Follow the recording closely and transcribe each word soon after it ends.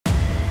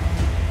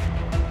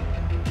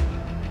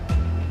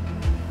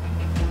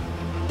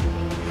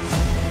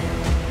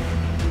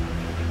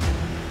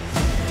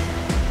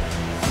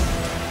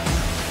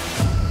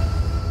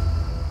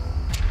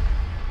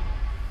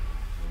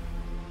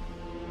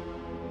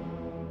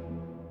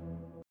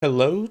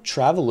Hello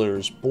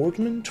travelers,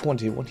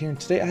 Borgman21 here, and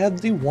today I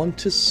have the 1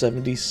 to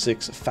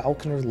 76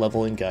 Falconer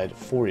leveling guide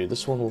for you.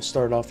 This one will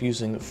start off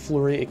using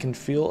Flurry. It can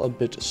feel a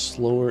bit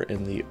slower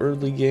in the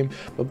early game,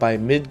 but by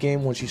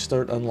mid-game, once you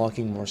start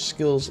unlocking more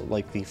skills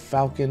like the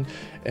Falcon,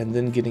 and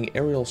then getting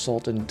Aerial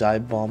Assault and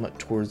Dive Bomb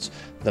towards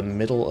the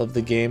middle of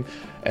the game,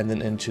 and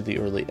then into the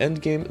early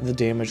end game, the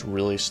damage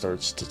really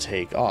starts to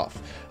take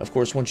off. Of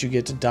course, once you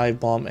get to Dive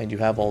Bomb and you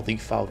have all the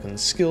Falcon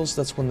skills,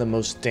 that's when the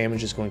most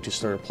damage is going to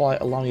start apply,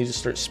 allowing you to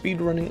start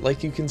speedrunning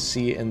like you can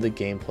see in the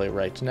gameplay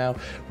right now,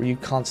 where you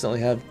constantly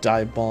have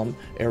Dive Bomb,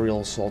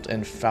 Aerial Assault,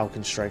 and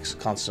Falcon Strikes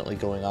constantly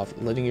going off,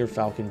 letting your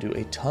Falcon do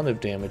a ton of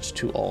damage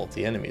to all of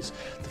the enemies.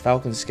 The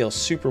Falcon scales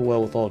super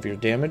well with all of your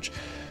damage.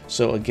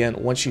 So again,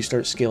 once you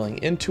start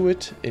scaling into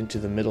it, into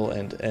the middle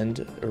and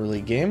end early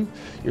game,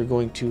 you're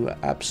going to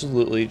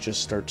absolutely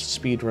just start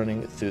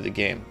speedrunning through the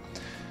game.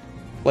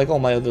 Like all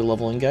my other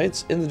leveling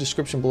guides, in the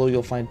description below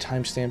you'll find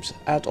timestamps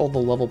at all the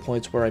level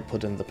points where I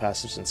put in the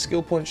passives and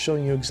skill points,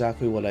 showing you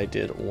exactly what I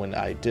did when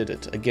I did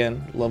it.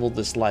 Again, leveled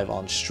this live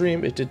on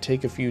stream. It did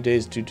take a few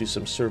days due to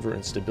some server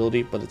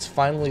instability, but it's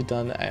finally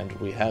done and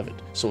we have it.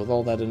 So with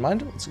all that in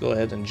mind, let's go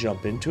ahead and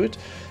jump into it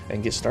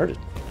and get started.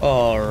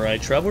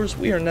 Alright travelers,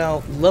 we are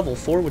now level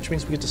 4, which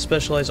means we get to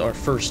specialize our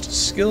first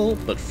skill,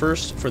 but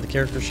first, for the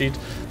character sheet,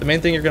 the main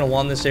thing you're going to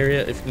want in this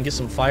area, if you can get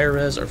some fire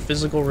res or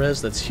physical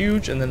res, that's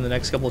huge, and then the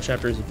next couple of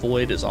chapters,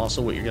 void is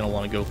also what you're going to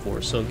want to go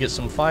for. So get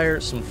some fire,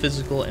 some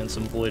physical, and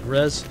some void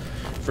res.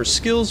 For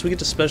skills, we get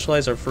to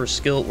specialize our first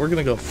skill. We're going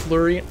to go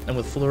Flurry, and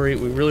with Flurry,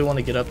 we really want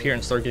to get up here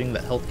and start getting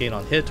that health gain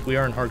on hit. We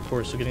are in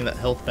hardcore, so getting that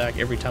health back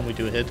every time we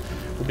do a hit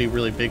will be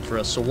really big for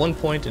us. So 1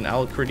 point in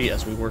Alacrity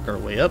as we work our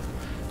way up.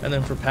 And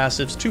then for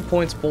passives, 2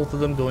 points, both of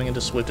them going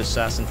into Swift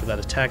Assassin for that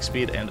attack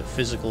speed and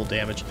physical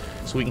damage,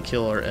 so we can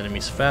kill our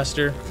enemies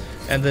faster.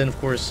 And then, of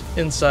course,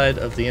 inside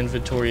of the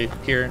inventory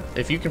here,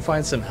 if you can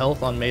find some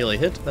health on melee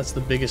hit, that's the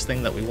biggest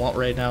thing that we want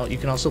right now. You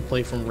can also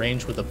play from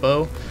range with a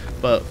bow,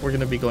 but we're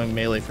going to be going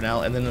melee for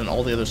now. And then in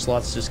all the other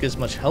slots, just get as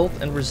much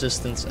health and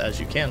resistance as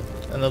you can.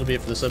 And that'll be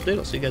it for this update.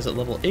 I'll see you guys at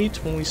level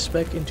 8 when we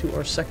spec into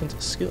our second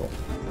skill.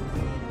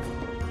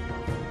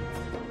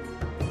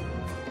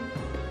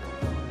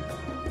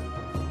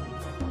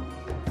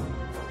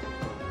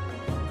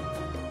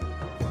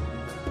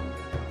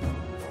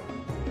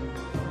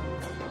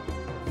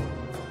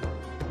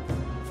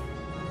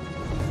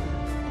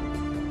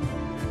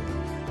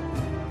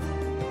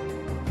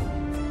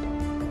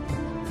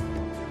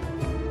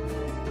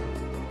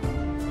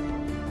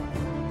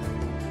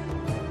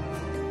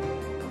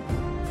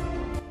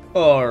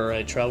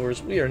 Alright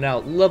travelers, we are now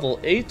level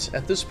 8.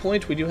 At this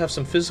point we do have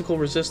some physical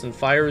resist and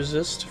fire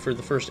resist for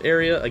the first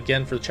area.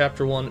 Again, for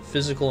chapter 1,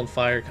 physical and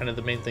fire kind of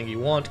the main thing you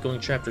want. Going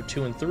chapter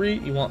 2 and 3,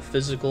 you want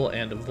physical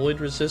and void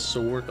resist,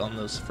 so work on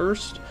those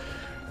first.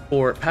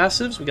 For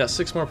passives, we got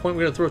 6 more points.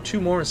 We're going to throw 2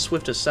 more in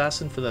Swift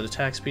Assassin for that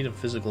attack speed and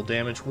physical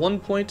damage.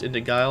 1 point into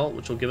Guile,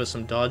 which will give us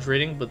some dodge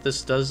rating, but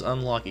this does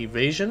unlock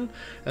evasion.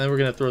 And then we're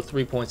going to throw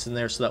 3 points in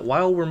there so that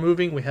while we're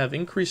moving, we have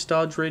increased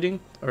dodge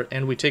rating,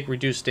 and we take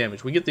reduced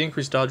damage. We get the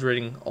increased dodge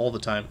rating all the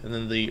time, and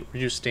then the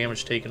reduced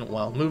damage taken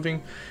while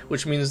moving,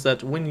 which means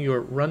that when you're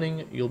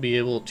running, you'll be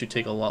able to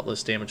take a lot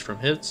less damage from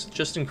hits.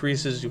 Just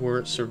increases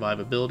your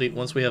survivability.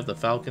 Once we have the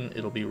Falcon,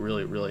 it'll be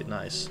really, really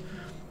nice.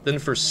 Then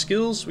for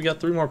skills, we got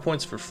 3 more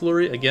points for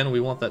Flurry. Again,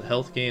 we want that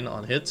health gain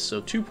on hits, so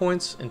 2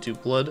 points into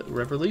Blood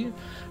Reveille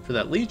for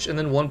that leech, and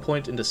then 1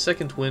 point into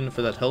Second Wind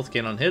for that health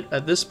gain on hit.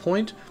 At this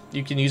point,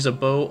 you can use a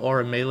bow or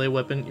a melee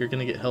weapon. You're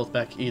going to get health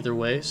back either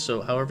way,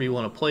 so however you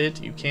want to play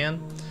it, you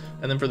can.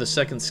 And then for the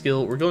second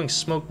skill, we're going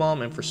Smoke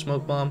Bomb, and for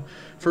Smoke Bomb,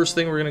 first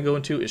thing we're going to go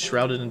into is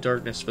Shrouded in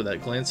Darkness for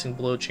that glancing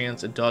blow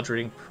chance and dodge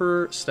rating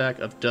per stack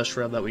of Dust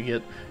Shroud that we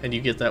get, and you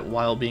get that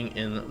while being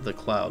in the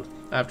cloud.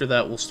 After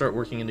that, we'll start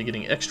working into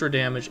getting extra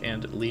damage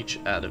and leech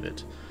out of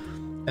it.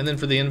 And then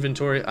for the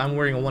inventory, I'm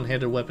wearing a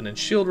one-handed weapon and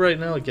shield right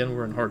now. Again,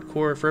 we're in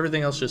hardcore. For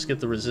everything else, just get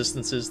the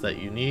resistances that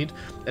you need.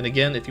 And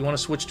again, if you want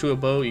to switch to a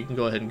bow, you can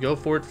go ahead and go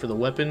for it. For the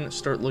weapon,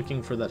 start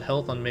looking for that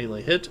health on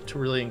melee hit to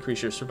really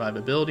increase your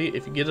survivability.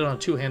 If you get it on a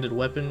two-handed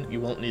weapon, you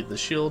won't need the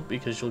shield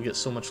because you'll get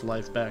so much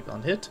life back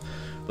on hit.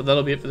 But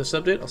that'll be it for this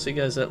update. I'll see you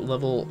guys at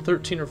level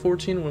 13 or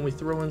 14 when we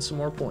throw in some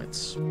more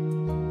points.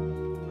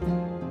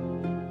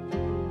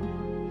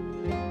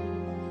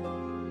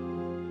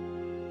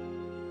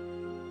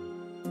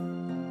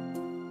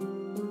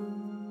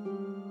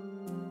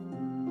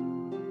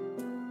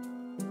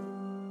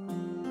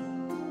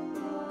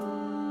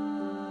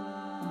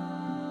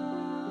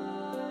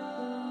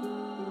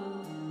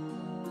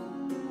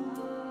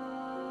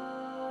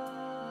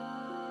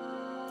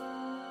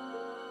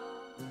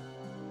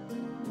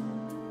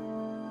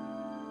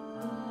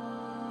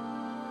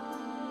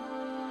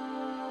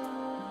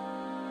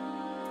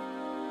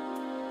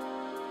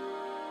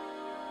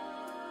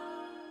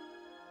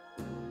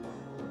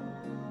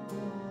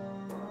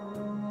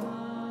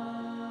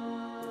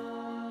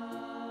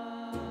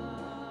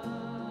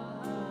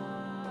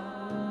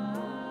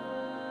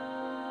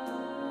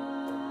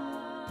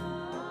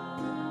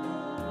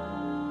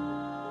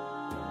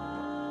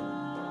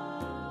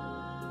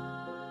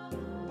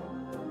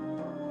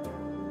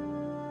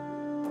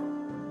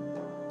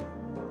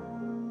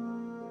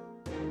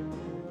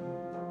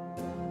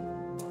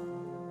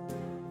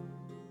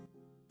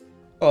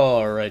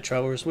 Alright,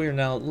 Travelers, we are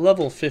now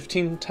level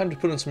 15. Time to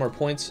put in some more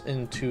points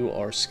into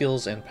our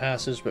skills and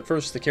passes. But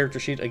first, the character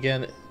sheet.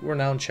 Again, we're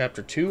now in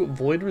Chapter 2.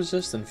 Void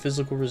Resist and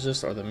Physical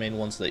Resist are the main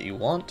ones that you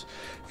want.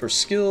 For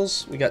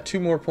skills, we got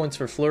 2 more points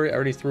for Flurry. I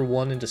already threw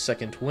 1 into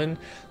Second Wind.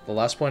 The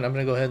last point I'm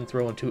going to go ahead and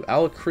throw into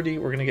Alacrity.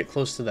 We're going to get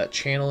close to that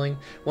channeling.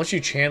 Once you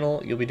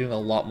channel, you'll be doing a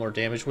lot more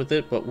damage with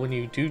it. But when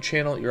you do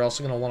channel, you're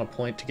also going to want a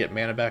point to get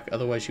mana back.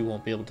 Otherwise, you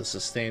won't be able to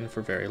sustain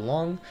for very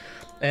long.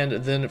 And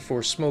then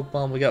for Smoke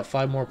Bomb, we got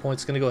 5 more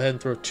points. Going to go ahead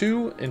and throw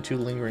 2 into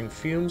Lingering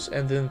Fumes,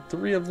 and then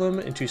 3 of them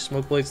into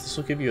Smoke Blades. This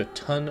will give you a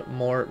ton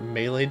more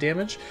melee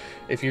damage.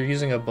 If you're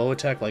using a bow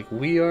attack like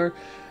we are,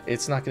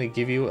 it's not going to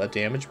give you a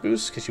damage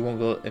boost because you won't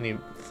go any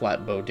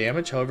flat bow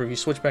damage. However, if you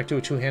switch back to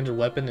a 2-handed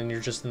weapon and you're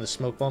just in the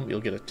Smoke Bomb,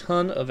 you'll get a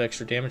ton of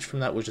extra damage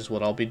from that, which is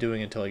what I'll be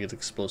doing until I get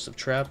Explosive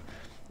Trap.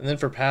 And then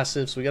for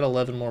passives, we got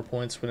 11 more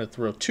points. We're going to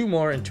throw 2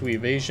 more into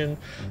Evasion,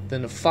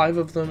 then 5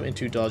 of them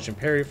into Dodge and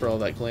Parry for all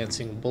that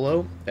glancing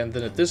blow. And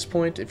then at this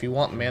point, if you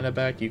want mana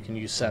back, you can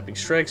use Sapping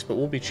Strikes, but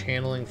we'll be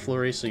channeling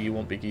Flurry, so you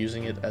won't be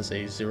using it as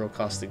a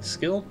zero-costing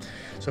skill.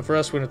 So for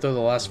us, we're going to throw the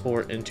last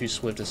 4 into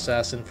Swift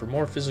Assassin for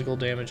more physical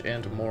damage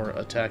and more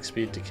attack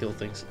speed to kill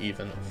things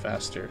even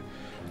faster.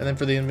 And then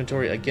for the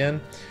inventory,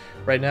 again,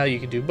 right now you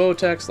can do bow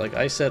attacks. Like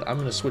I said, I'm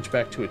going to switch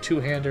back to a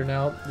 2-hander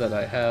now that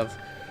I have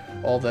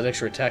all that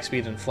extra attack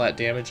speed and flat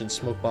damage and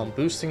Smoke Bomb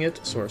boosting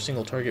it, so our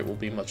single target will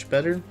be much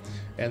better.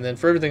 And then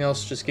for everything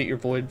else, just get your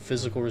Void,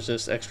 Physical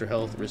Resist, Extra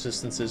Health,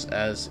 Resistances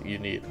as you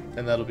need.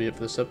 And that'll be it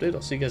for this update.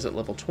 I'll see you guys at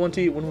level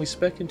 20 when we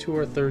spec into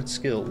our 3rd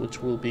skill,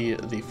 which will be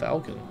the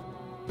Falcon.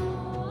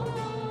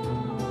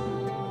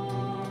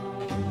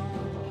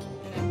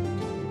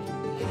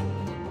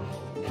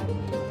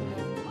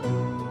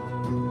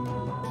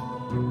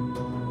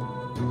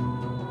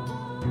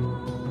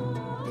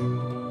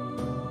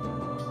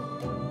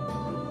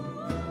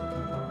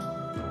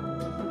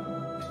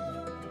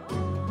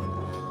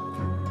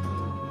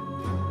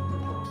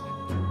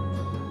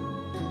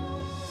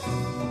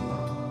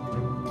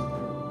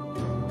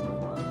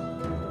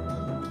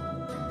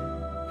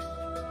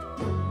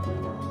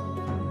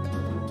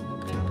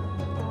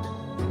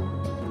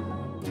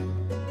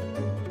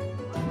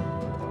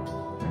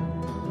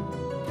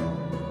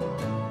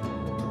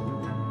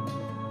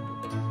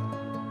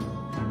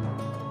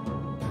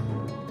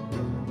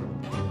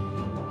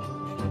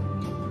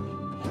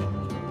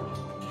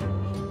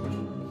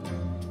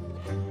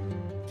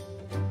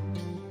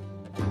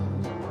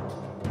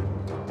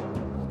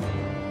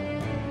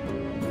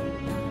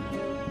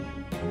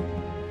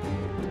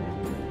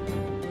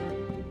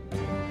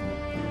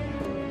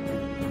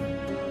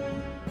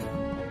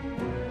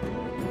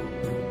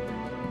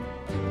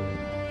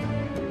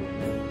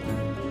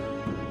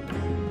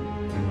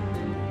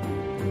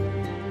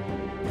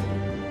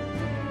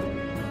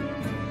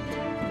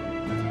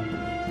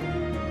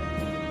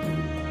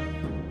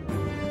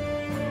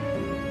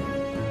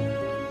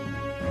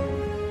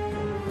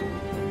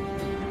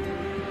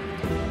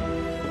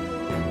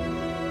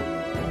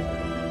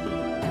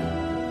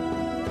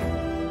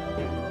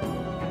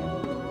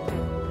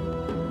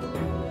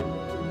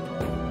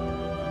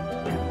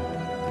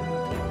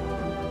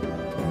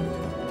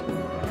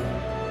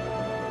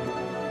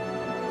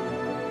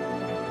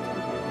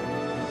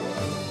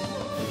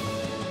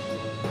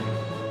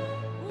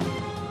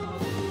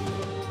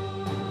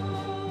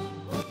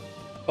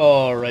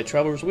 Alright,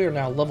 Travelers, we are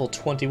now level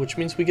 20, which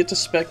means we get to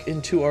spec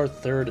into our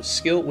 3rd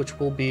skill, which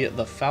will be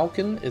the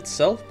Falcon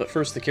itself. But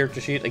first, the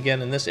character sheet.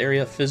 Again, in this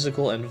area,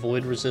 Physical and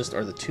Void Resist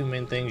are the 2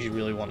 main things you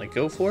really want to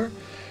go for.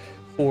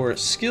 For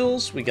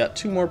skills, we got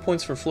 2 more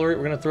points for Flurry.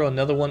 We're going to throw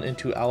another one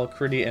into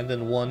Alacrity and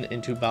then 1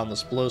 into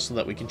Boundless Blow so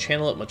that we can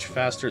channel it much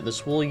faster.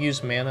 This will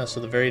use mana, so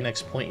the very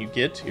next point you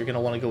get, you're going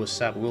to want to go with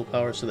Sap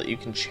Willpower so that you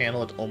can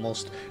channel it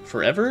almost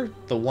forever.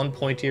 The 1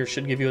 point here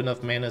should give you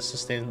enough mana to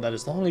sustain that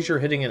as long as you're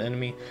hitting an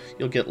enemy,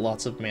 you'll get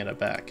lots of mana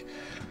back.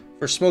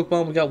 For Smoke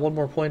Bomb, we got 1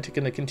 more point.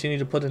 Going to continue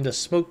to put into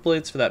Smoke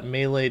Blades for that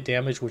melee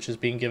damage, which is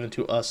being given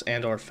to us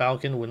and our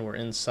Falcon when we're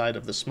inside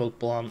of the Smoke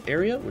Bomb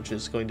area, which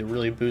is going to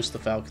really boost the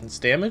Falcon's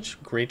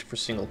damage. Great for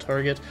single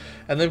target.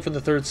 And then for the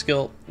 3rd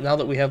skill, now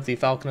that we have the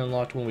Falcon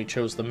unlocked when we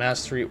chose the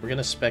Mastery, we're going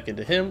to spec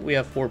into him. We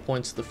have 4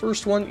 points. The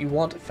first one, you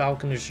want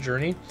Falconer's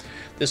Journey.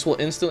 This will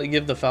instantly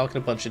give the Falcon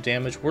a bunch of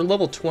damage. We're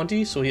level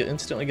 20, so he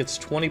instantly gets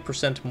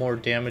 20% more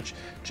damage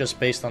just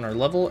based on our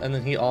level, and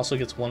then he also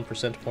gets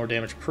 1% more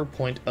damage per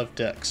point of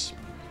Dex.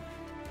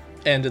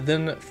 And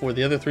then for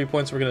the other 3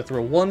 points, we're going to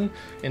throw 1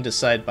 into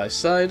Side by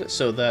Side,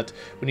 so that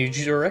when you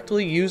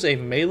directly use a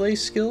melee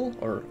skill,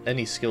 or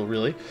any skill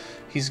really,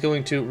 he's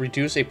going to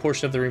reduce a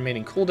portion of the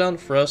remaining cooldown.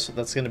 For us,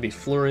 that's going to be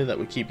Flurry that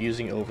we keep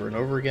using over and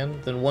over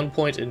again. Then 1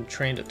 point in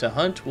Trained to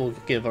Hunt will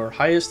give our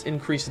highest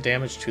increased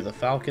damage to the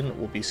Falcon.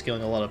 We'll be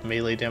scaling a lot of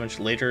melee damage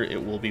later.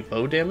 It will be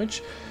bow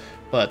damage,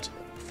 but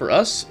for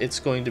us, it's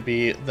going to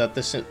be that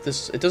this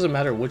it doesn't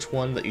matter which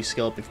one that you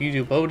scale up. If you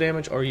do bow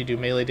damage or you do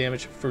melee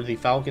damage, for the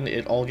Falcon,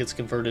 it all gets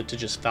converted to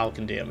just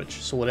Falcon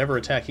damage. So whatever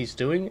attack he's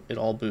doing, it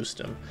all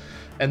boosts him.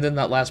 And then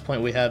that last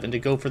point we have, and to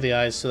go for the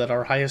eyes, so that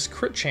our highest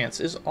crit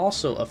chance is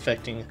also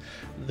affecting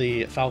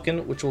the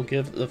Falcon, which will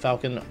give the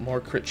Falcon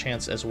more crit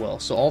chance as well.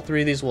 So all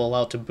three of these will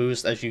allow it to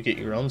boost as you get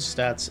your own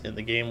stats in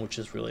the game, which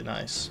is really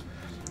nice.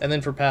 And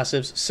then for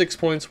passives, 6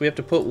 points. We have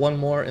to put one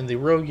more in the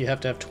rogue. You have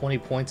to have 20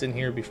 points in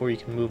here before you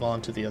can move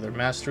on to the other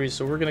masteries.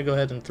 So we're going to go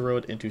ahead and throw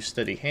it into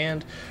Steady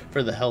Hand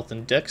for the health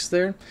and dex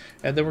there.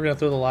 And then we're going to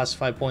throw the last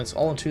 5 points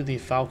all into the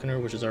Falconer,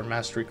 which is our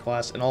mastery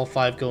class, and all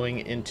 5 going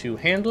into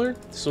Handler.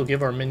 This will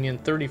give our minion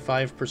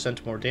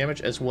 35% more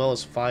damage, as well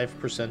as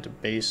 5%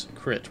 base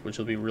crit, which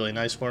will be really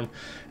nice for him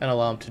and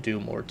allow him to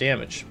do more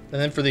damage. And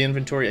then for the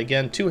inventory,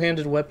 again,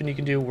 two-handed weapon you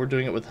can do. We're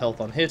doing it with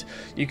health on hit.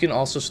 You can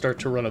also start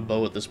to run a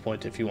bow at this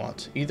point if you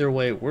want. Either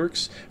way it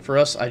works. For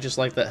us, I just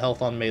like that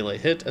health on melee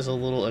hit as a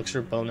little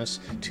extra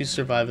bonus to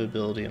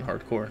survivability in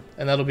hardcore.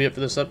 And that'll be it for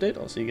this update.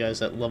 I'll see you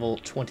guys at level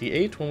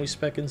 28 when we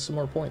spec in some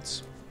more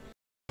points.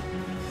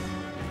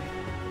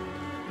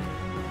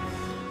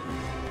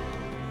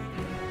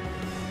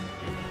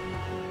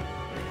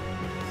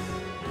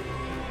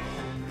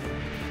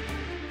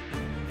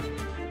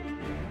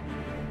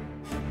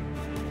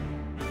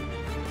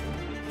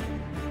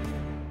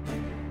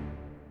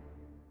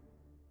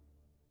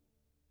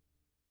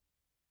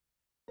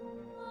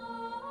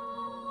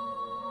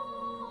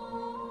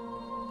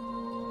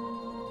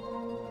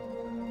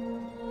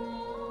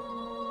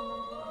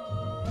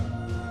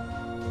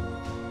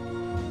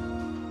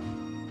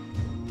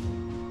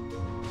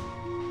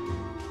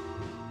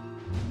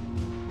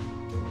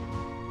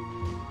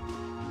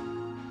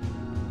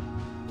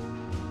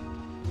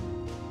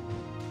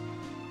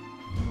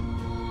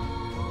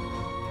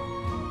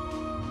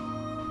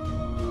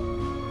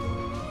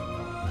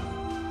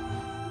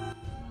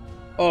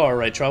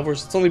 Alright,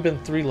 Travelers, it's only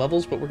been 3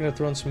 levels, but we're going to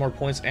throw in some more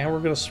points, and we're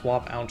going to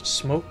swap out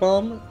Smoke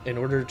Bomb in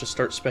order to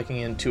start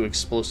speccing into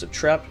Explosive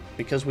Trap,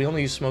 because we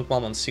only use Smoke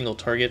Bomb on single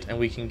target, and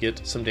we can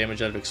get some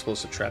damage out of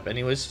Explosive Trap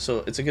anyways,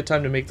 so it's a good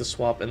time to make the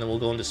swap, and then we'll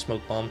go into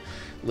Smoke Bomb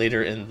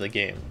later in the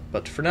game.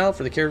 But for now,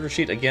 for the character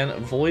sheet, again,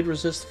 Void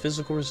Resist,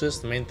 Physical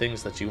Resist, the main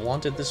things that you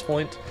want at this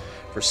point.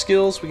 For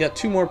skills, we got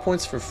 2 more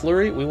points for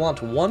Flurry. We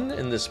want 1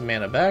 in this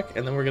mana back,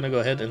 and then we're going to go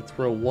ahead and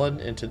throw 1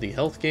 into the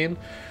health gain,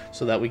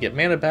 so that we get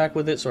mana back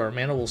with it, so our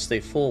mana will stay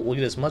full. We'll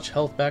get as much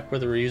health back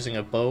whether we're using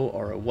a bow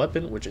or a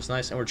weapon, which is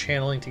nice, and we're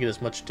channeling to get as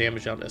much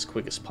damage out as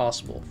quick as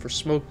possible. For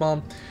Smoke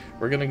Bomb,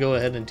 we're going to go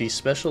ahead and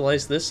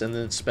despecialize this and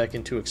then spec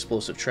into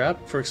Explosive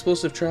Trap. For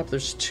Explosive Trap,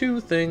 there's 2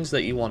 things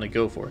that you want to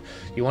go for.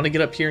 You want to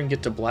get up here and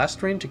get to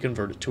Blast Rain to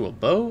convert it to a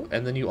bow,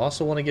 and then you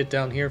also want to get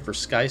down here for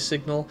Sky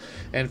Signal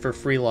and for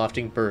Free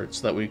Lofting Bird,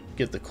 so that we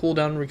get the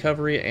cooldown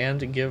recovery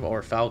and give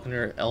our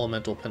Falconer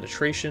elemental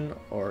penetration,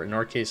 or in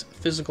our case,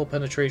 physical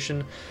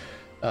penetration,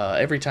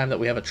 every time that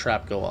we have a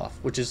trap go off,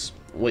 which is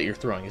what you're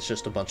throwing. It's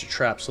just a bunch of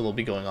traps, so they'll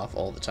be going off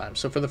all the time.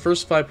 So for the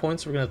first 5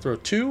 points, we're going to throw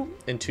 2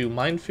 into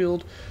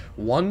Minefield,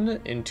 1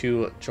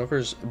 into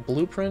Joker's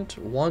Blueprint,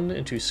 1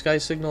 into Sky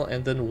Signal,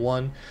 and then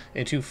 1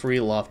 into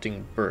Free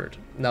Lofting Bird.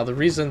 Now the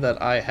reason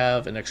that I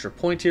have an extra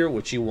point here,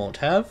 which you won't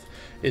have,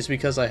 is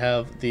because I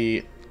have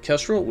the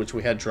Kestrel, which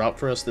we had dropped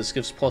for us. This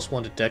gives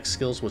 +1 to dex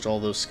skills, which all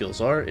those skills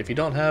are. If you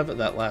don't have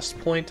that last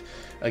point,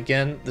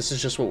 again, this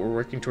is just what we're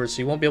working towards,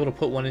 so you won't be able to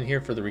put 1 in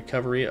here for the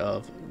recovery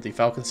of the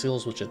Falcon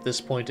Seals, which at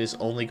this point is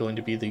only going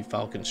to be the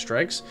Falcon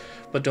Strikes,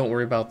 but don't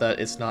worry about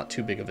that, it's not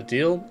too big of a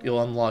deal.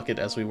 You'll unlock it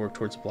as we work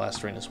towards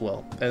Blast Rain as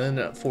well. And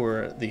then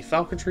for the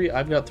Falconry,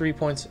 I've got 3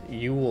 points,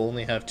 you will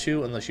only have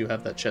 2 unless you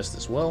have that chest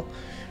as well.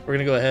 We're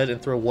going to go ahead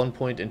and throw 1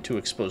 point into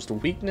Exposed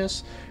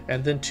Weakness,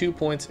 and then 2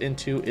 points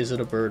into Is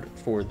It a Bird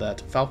for that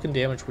Falcon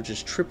damage, which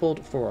is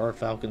tripled for our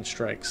Falcon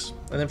Strikes.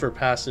 And then for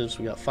passives,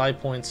 we got 5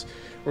 points.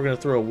 We're going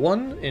to throw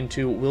 1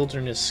 into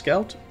Wilderness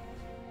Scout,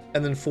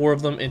 and then 4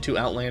 of them into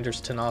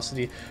Outlander's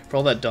Tenacity for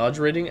all that dodge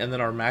rating, and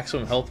then our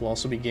maximum health will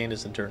also be gained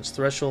as Endurance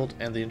Threshold,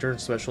 and the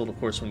Endurance Threshold, of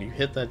course, when you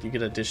hit that, you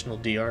get additional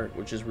DR,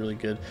 which is really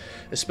good,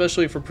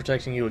 especially for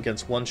protecting you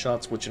against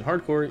one-shots, which in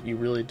hardcore, you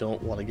really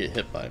don't want to get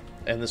hit by,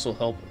 and this will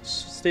help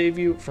save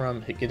you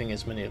from getting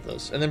as many of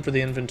those. And then for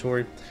the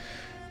inventory,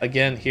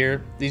 again,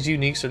 here, these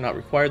uniques are not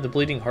required. The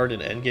Bleeding Heart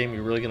in endgame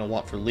you're really going to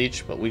want for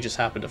Leech, but we just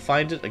happen to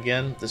find it.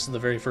 Again, this is the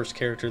very first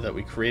character that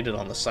we created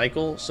on the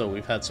cycle, so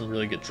we've had some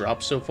really good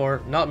drops so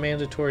far. Not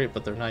mandatory,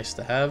 but they're nice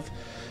to have.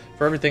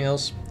 For everything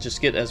else, just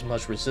get as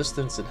much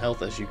resistance and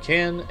health as you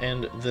can,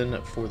 and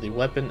then for the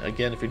weapon,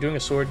 again, if you're doing a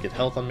sword, get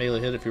health on melee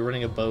hit. If you're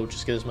running a bow,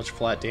 just get as much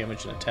flat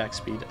damage and attack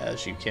speed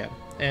as you can.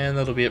 And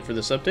that'll be it for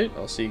this update.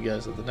 I'll see you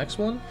guys at the next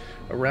one,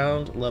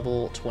 around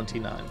level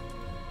 29.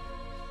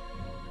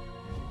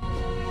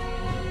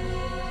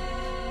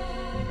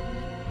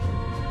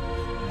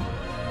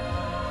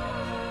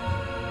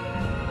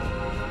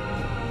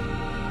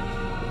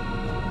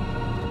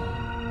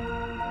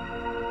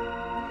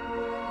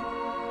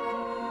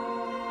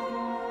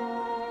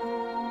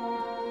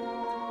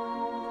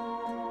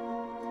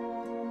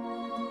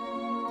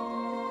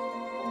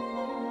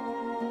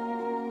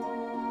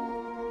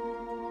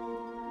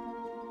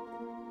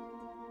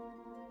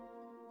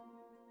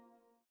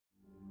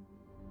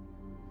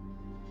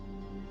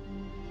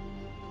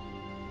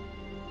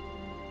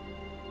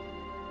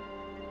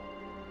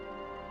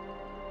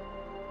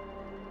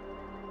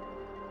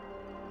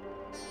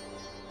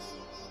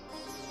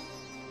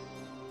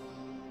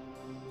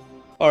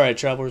 Alright,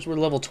 Travelers, we're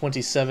level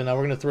 27 now.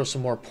 We're going to throw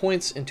some more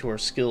points into our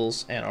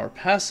skills and our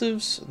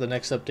passives. The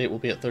next update will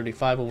be at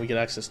 35 when we get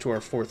access to our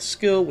 4th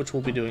skill, which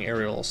we'll be doing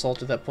aerial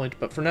assault at that point.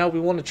 But for now,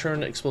 we want to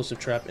turn explosive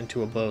trap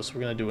into a bow, so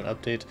we're going to do an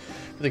update.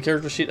 For the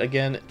character sheet,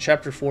 again,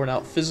 chapter 4 now,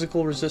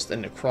 physical resist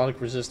and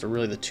necrotic resist are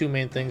really the two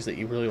main things that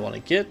you really want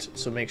to get,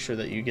 so make sure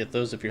that you get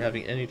those if you're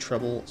having any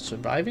trouble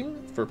surviving.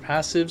 For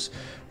passives,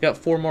 we got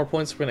 4 more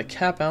points. We're going to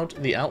cap out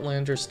the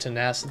Outlander's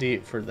tenacity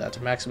for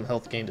that maximum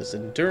health gained as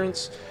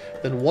endurance.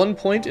 Then 1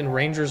 point in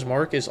Ranger's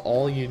Mark is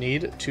all you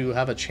need to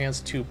have a chance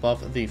to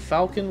buff the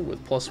Falcon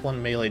with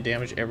 +1 melee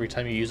damage every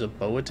time you use a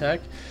bow attack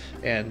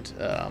and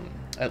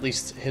at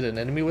least hit an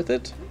enemy with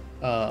it.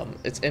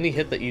 It's any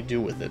hit that you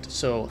do with it.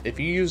 So if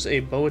you use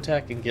a bow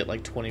attack and get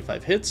like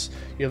 25 hits,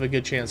 you have a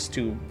good chance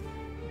to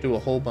do a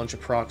whole bunch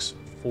of procs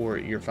for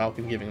your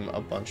Falcon, giving him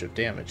a bunch of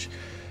damage.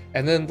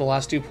 And then the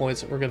last 2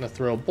 points, we're going to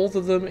throw both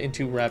of them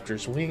into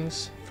Raptor's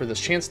Wings for this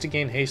chance to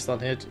gain haste on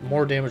hit,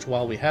 more damage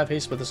while we have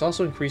haste, but this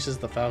also increases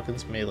the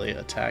Falcon's melee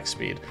attack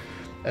speed.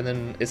 And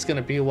then it's going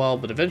to be a while,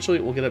 but eventually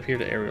we'll get up here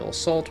to Aerial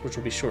Assault, which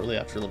will be shortly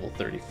after level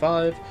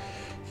 35.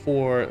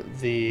 For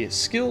the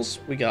skills,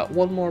 we got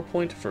 1 more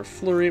point for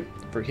Flurry.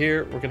 For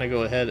here, we're going to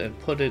go ahead and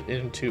put it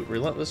into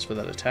Relentless for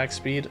that attack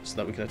speed so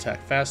that we can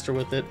attack faster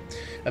with it.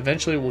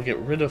 Eventually, we'll get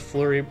rid of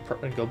Flurry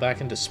and go back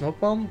into Smoke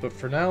Bomb, but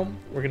for now,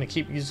 we're going to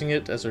keep using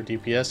it as our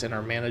DPS and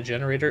our mana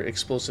generator.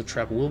 Explosive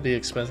Trap will be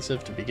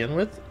expensive to begin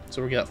with,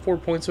 so we got 4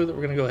 points with it.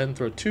 We're going to go ahead and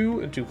throw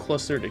 2 into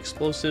Clustered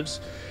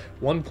Explosives,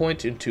 1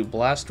 point into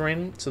Blast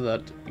Rain, so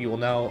that you will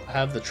now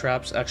have the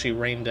traps actually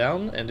rain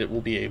down, and it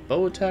will be a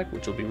bow attack,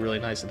 which will be really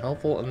nice and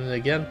helpful. And then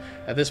again,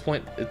 at this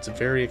point, it's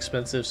very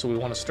expensive, so we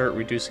want to start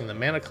reducing the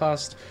mana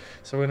cost.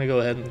 So we're going to go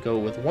ahead and go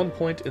with 1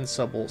 point in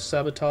Subtle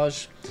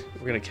Sabotage.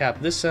 We're going to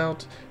cap this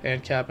out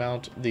and cap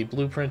out the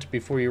Blueprint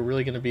before you're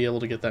really going to be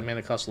able to get that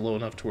mana cost low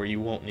enough to where you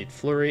won't need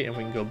Flurry, and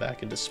we can go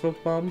back into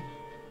Smoke Bomb.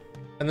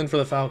 And then for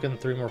the Falcon,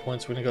 3 more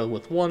points. We're going to go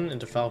with 1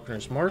 into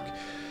Falconer's Mark,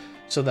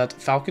 so that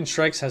Falcon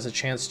Strikes has a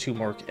chance to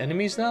mark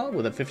enemies now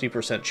with a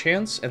 50%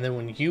 chance, and then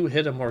when you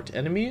hit a marked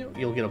enemy,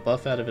 you'll get a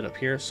buff out of it up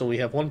here. So we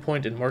have 1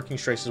 point in Marking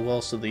Strikes as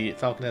well, so the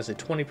Falcon has a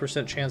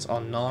 20% chance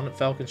on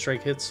non-Falcon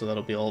Strike hits, so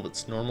that'll be all of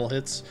its normal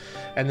hits.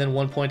 And then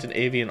 1 point in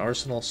Avian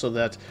Arsenal, so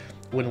that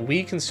when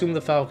we consume the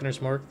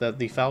Falconer's Mark that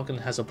the Falcon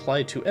has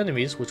applied to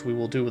enemies, which we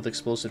will do with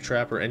Explosive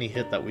Trap or any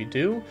hit that we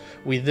do,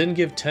 we then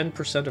give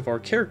 10% of our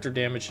character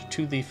damage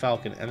to the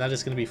Falcon, and that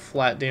is going to be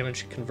flat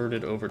damage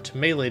converted over to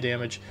melee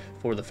damage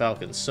for the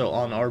Falcons. So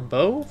on our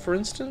bow, for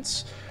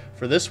instance,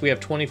 for this we have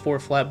 24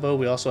 flat bow,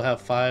 we also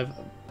have 5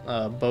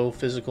 bow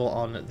physical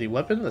on the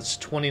weapon, that's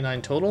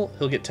 29 total.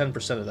 He'll get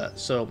 10% of that.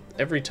 So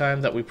every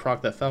time that we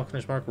proc that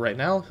Falconer's Mark right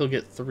now, he'll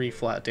get 3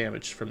 flat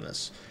damage from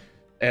this.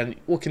 And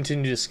we'll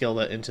continue to scale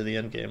that into the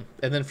end game.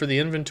 And then for the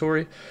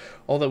inventory,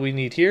 all that we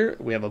need here,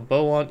 we have a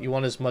bow on. You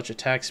want as much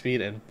attack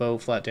speed and bow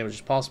flat damage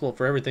as possible.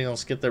 For everything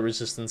else, get that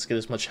resistance, get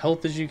as much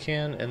health as you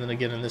can, and then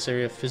again in this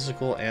area,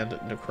 physical and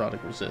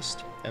necrotic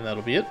resist. And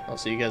that'll be it. I'll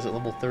see you guys at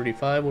level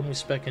 35 when we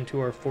spec into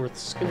our 4th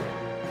skill.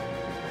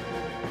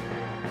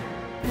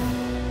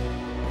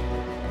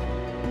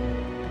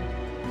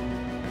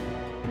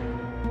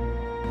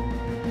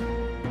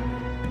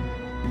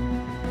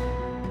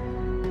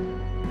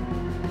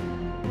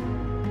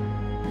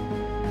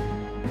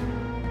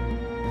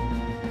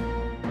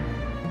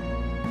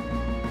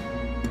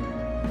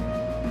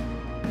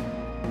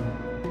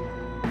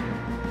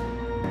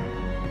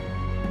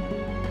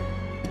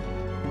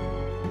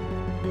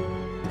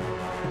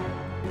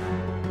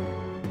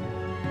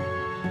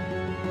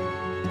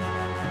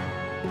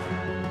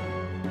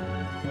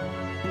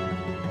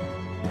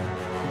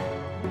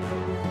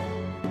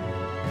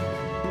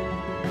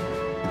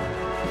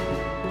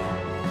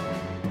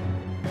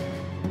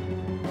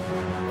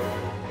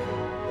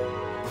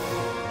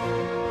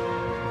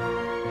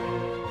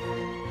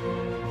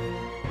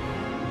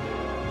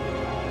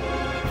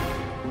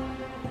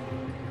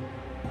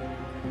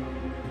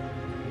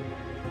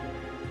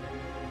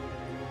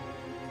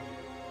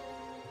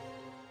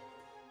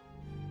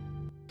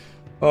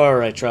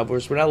 Alright,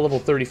 Travelers, we're now level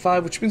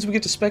 35, which means we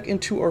get to spec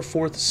into our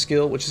 4th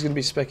skill, which is going to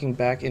be specking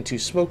back into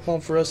Smoke Bomb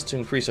for us to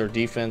increase our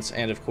defense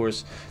and, of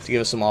course, to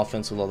give us some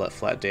offense with all that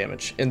flat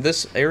damage. In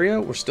this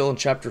area, we're still in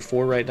Chapter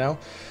 4 right now.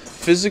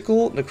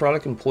 Physical,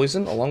 Necrotic, and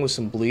Poison, along with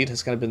some Bleed,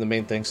 has kind of been the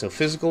main thing. So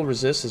physical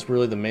resist is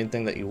really the main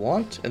thing that you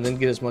want, and then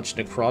get as much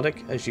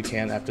Necrotic as you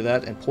can after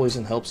that, and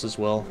Poison helps as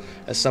well,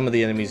 as some of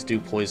the enemies do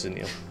poison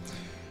you.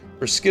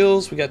 For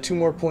skills, we got 2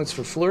 more points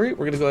for Flurry.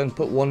 We're going to go ahead and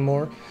put 1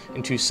 more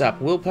into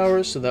Sap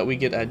Willpower so that we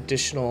get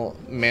additional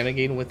mana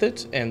gain with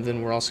it. And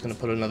then we're also going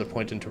to put another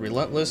point into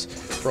Relentless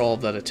for all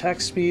of that attack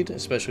speed,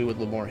 especially with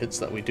the more hits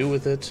that we do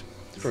with it.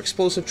 For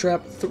Explosive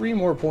Trap, 3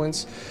 more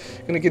points.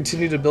 Going to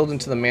continue to build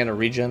into the mana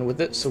regen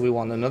with it, so we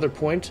want another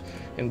point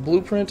in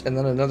Blueprint and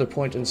then another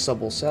point in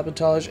Subtle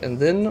Sabotage. And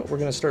then we're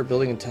going to start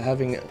building into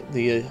having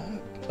the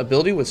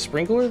ability with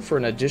Sprinkler for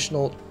an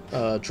additional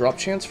drop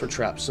chance for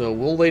traps. So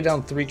we'll lay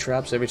down 3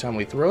 traps every time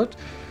we throw it,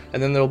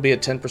 and then there'll be a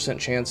 10%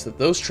 chance that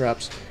those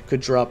traps could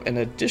drop an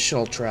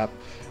additional trap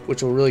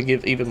which will really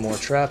give even more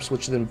traps,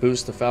 which then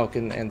boost the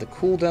Falcon and the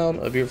cooldown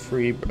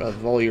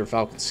of all your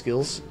Falcon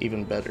skills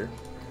even better.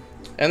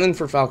 And then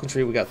for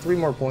Falconry, we got 3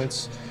 more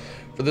points.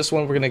 For this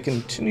one, we're going to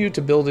continue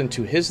to build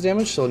into his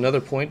damage, so another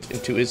point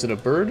into Is It a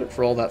Bird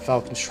for all that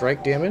Falcon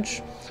Strike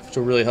damage, which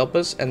will really help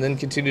us, and then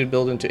continue to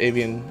build into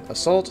Avian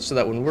Assault, so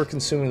that when we're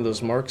consuming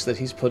those marks that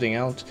he's putting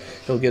out,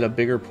 he'll get a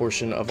bigger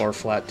portion of our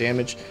flat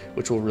damage,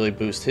 which will really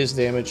boost his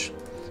damage.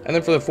 And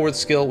then for the 4th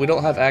skill, we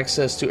don't have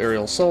access to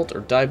Aerial Assault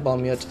or Dive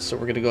Bomb yet, so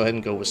we're going to go ahead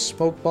and go with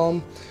Smoke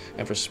Bomb.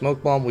 And for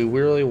Smoke Bomb, we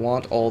really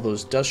want all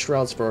those Dust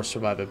Shrouds for our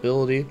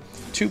survivability,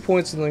 2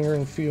 points in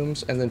Lingering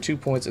Fumes, and then 2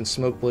 points in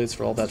Smoke Blades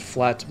for all that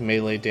flat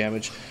melee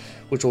damage,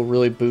 which will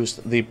really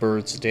boost the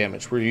bird's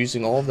damage. We're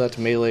using all of that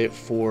melee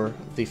for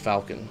the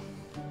Falcon.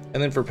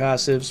 And then for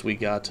passives, we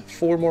got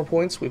 4 more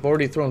points. We've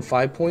already thrown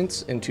 5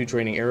 points into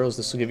Draining Arrows.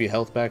 This will give you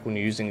health back when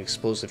you're using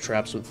explosive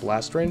traps with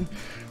Blast Rain.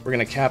 We're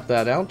going to cap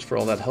that out for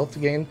all that health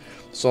gain.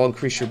 So I'll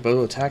increase your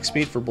bow attack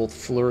speed for both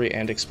Flurry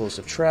and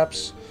explosive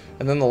traps.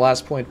 And then the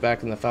last point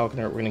back in the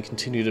Falconer, we're going to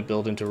continue to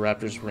build into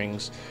Raptor's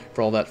Rings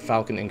for all that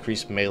Falcon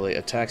increased melee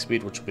attack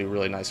speed, which will be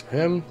really nice for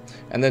him.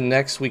 And then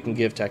next we can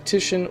give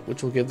Tactician,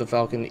 which will give the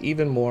Falcon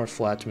even more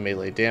flat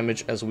melee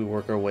damage as we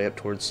work our way up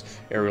towards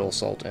Aerial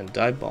Assault and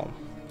Dive Bomb.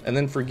 And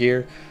then for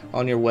gear,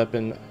 on your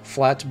weapon,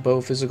 flat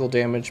bow physical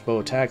damage, bow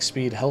attack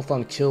speed, health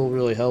on kill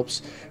really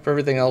helps. For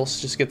everything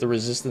else, just get the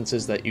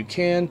resistances that you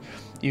can.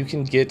 You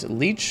can get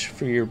Leech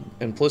for your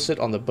implicit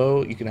on the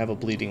bow. You can have a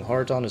Bleeding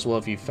Heart on as well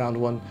if you found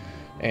one.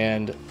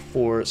 And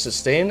for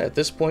sustain, at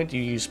this point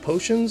you use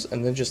potions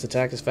and then just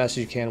attack as fast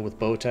as you can with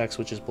bow attacks,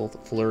 which is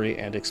both flurry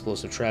and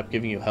explosive trap,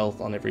 giving you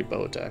health on every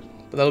bow attack.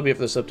 But that'll be it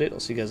for this update. I'll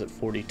see you guys at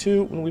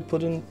 42 when we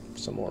put in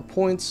some more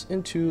points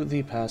into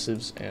the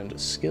passives and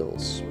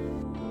skills.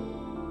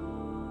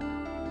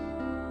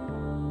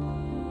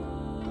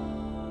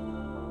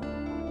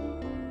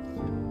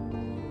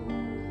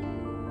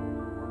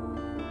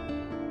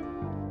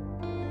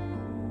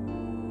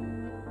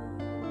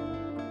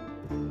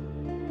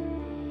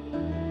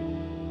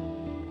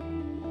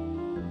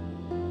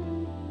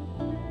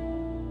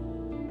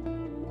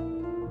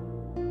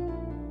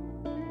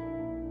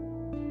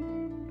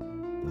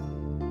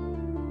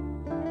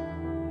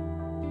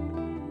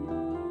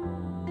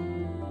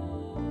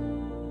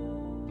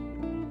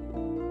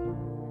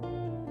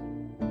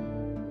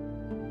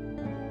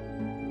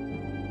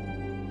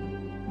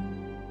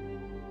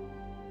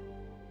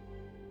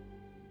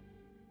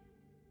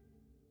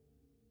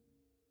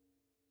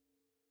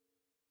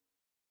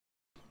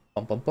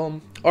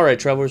 Alright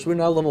travelers, we're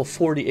now level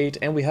 48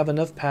 and we have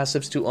enough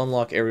passives to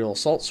unlock Aerial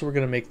Assault, so we're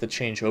going to make the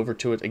change over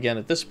to it. Again,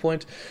 at this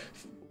point,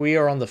 we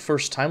are on the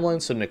first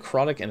timeline, so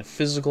Necrotic and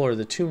Physical are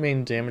the 2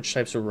 main damage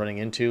types we're running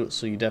into,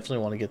 so you definitely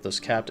want to get those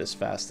capped as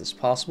fast as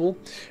possible.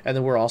 And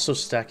then we're also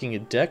stacking a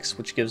Dex,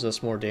 which gives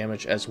us more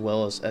damage, as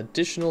well as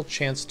additional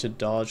chance to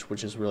dodge,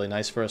 which is really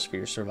nice for us for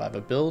your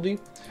survivability.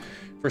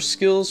 For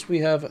skills, we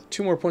have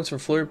 2 more points for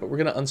Flurry, but we're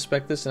going to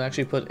unspec this and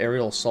actually put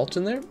Aerial Assault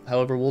in there.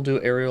 However, we'll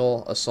do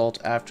Aerial Assault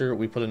after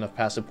we put enough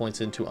passive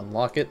points in to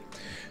unlock it.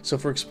 So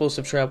for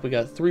Explosive Trap, we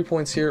got 3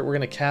 points here. We're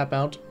going to cap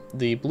out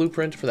the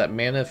blueprint for that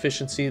mana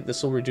efficiency.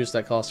 This will reduce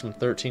that cost from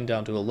 13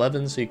 down to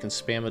 11, so you can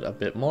spam it a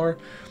bit more.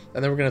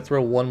 And then we're going to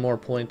throw 1 more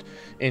point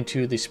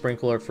into the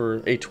Sprinkler for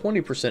a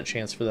 20%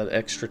 chance for that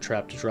extra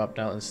trap to drop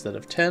down instead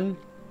of 10.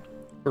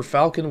 For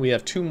Falcon, we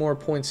have 2 more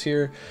points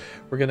here.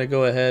 We're going to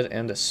go ahead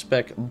and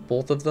spec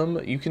both of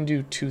them. You can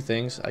do 2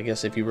 things, I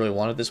guess, if you really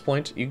want at this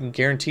point. You can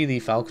guarantee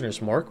the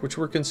Falconer's Mark, which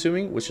we're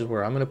consuming, which is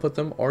where I'm going to put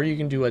them, or you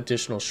can do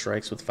additional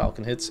strikes with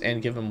Falcon hits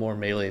and give them more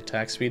melee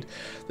attack speed.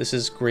 This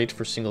is great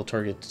for single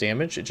target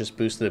damage. It just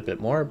boosted a bit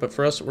more, but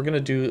for us, we're going to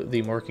do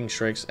the marking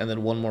strikes and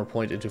then 1 more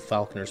point into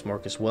Falconer's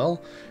Mark as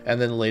well,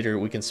 and then later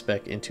we can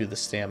spec into the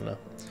stamina.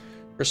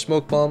 For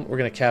Smoke Bomb, we're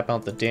going to cap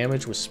out the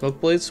damage with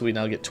Smoke Blades, so we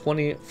now get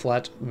 20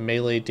 flat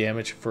melee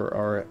damage for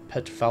our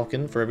pet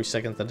Falcon for every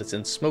second that it's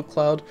in Smoke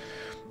Cloud.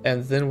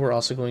 And then we're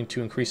also going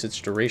to increase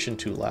its duration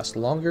to last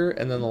longer,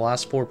 and then the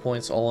last 4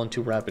 points all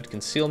into Rapid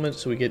Concealment,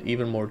 so we get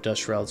even more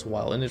Dust Shrouds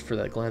while in it for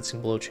that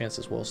Glancing Blow chance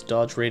as well as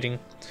dodge rating.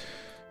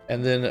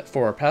 And then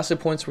for our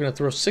passive points, we're going to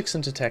throw 6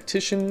 into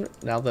Tactician,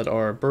 now that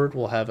our bird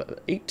will have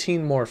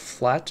 18 more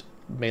flat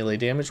melee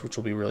damage, which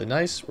will be really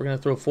nice. We're going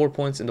to throw 4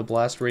 points into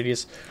Blast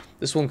Radius.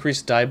 This will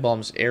increase Dive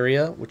Bomb's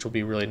area, which will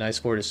be really nice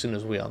for it as soon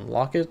as we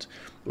unlock it.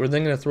 We're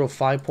then going to throw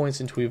 5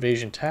 points into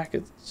Evasion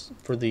Tactics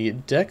for the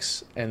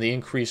Dex and the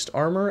increased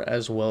armor,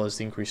 as well as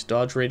the increased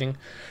dodge rating.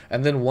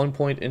 And then 1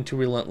 point into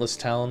Relentless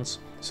Talons,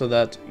 so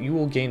that you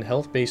will gain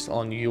health based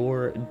on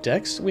your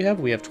Dex we have.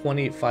 We have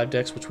 25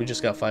 Dex, which we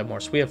just got 5 more.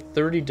 So we have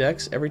 30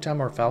 Dex. Every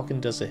time our Falcon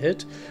does a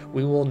hit,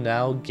 we will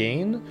now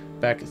gain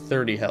back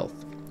 30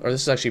 health. Or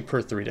this is actually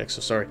per 3 Dex,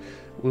 so sorry.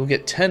 We'll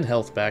get 10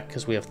 health back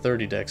because we have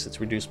 30 Dex. It's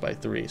reduced by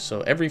 3.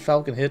 So every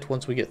Falcon hit,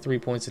 once we get 3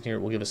 points in here,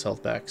 it will give us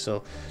health back.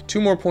 So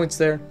 2 more points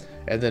there,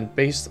 and then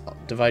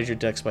divide your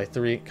Dex by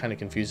 3, kind of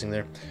confusing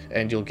there,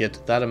 and you'll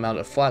get that amount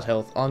of flat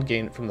health on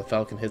gain from the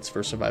Falcon hits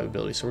for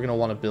survivability. So we're going to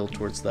want to build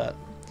towards that.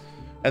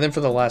 And then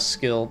for the last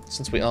skill,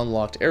 since we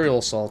unlocked Aerial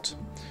Assault,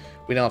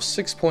 We now have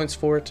 6 points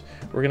for it.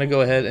 We're going to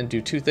go ahead and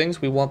do two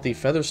things. We want the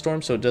Feather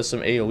Storm, so it does some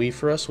AoE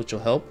for us, which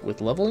will help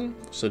with leveling.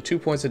 So 2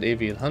 points at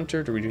Avian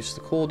Hunter to reduce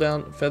the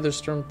cooldown, Feather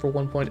Storm for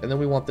 1 point, and then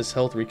we want this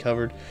health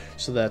recovered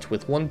so that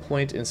with 1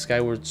 point in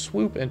Skyward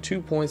Swoop and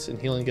 2 points in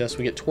Healing Gust,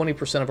 we get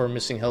 20% of our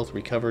missing health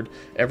recovered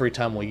every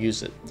time we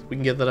use it. We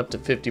can get that up to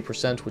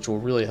 50%, which will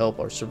really help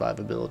our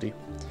survivability.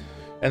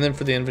 And then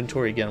for the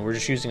inventory, again, we're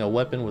just using a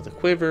weapon with a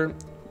quiver.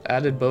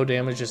 Added bow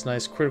damage is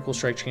nice, critical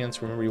strike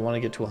chance, remember you want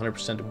to get to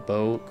 100%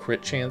 bow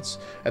crit chance,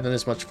 and then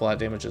as much flat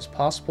damage as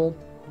possible.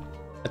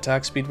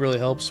 Attack speed really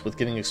helps with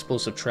getting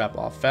explosive trap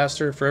off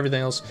faster. For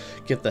everything else,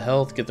 get the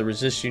health, get the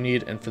resist you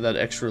need, and for that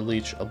extra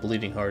leech, a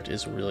bleeding heart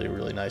is really,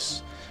 really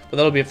nice. But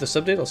that'll be it for this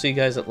update. I'll see you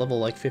guys at level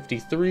like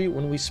 53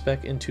 when we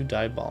spec into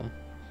Dive Bomb.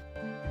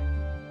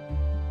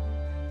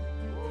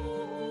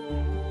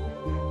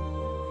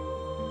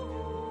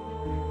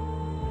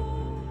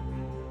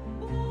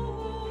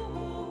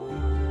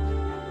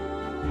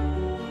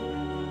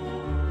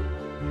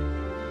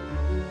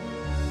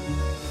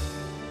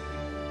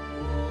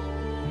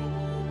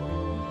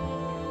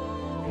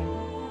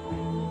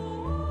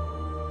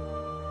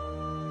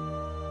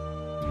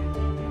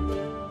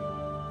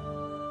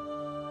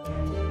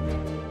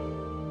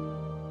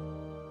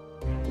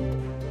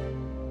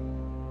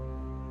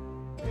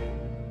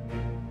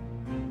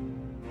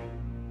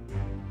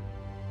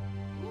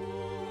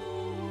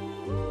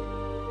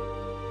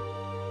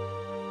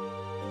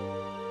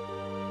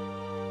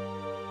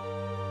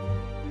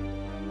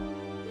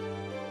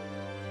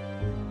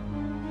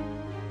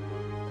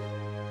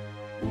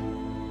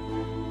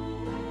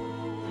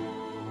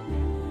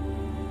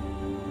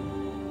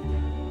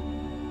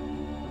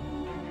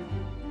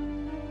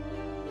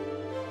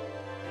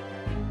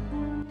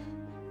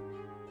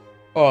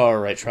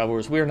 Alright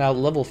travelers, we are now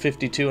level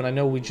 52, and I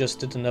know we just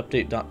did an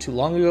update not too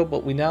long ago,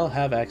 but we now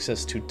have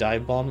access to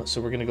Dive Bomb,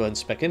 so we're going to go ahead and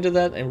spec into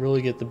that and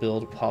really get the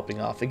build popping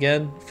off.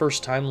 Again,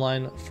 first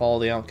timeline, Follow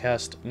the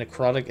Outcast,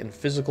 necrotic and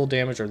physical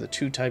damage are the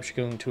two types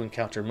you're going to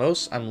encounter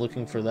most. I'm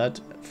looking for that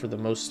for the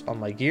most on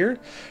my gear,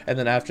 and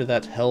then after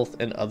that, health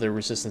and other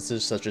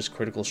resistances such as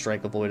critical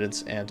strike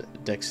avoidance and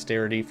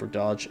dexterity for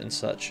dodge and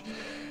such.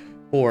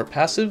 For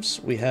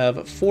passives, we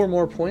have 4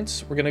 more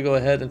points. We're going to go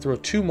ahead and throw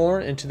 2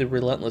 more into the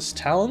Relentless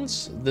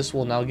Talons. This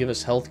will now give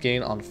us health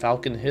gain on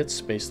Falcon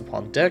hits based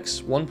upon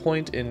dex, 1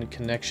 point in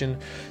connection,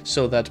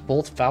 so that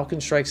both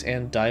Falcon Strikes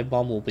and Dive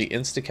Bomb will be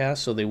instacast,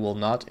 so they will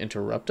not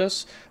interrupt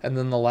us. And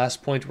then the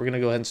last point, we're going to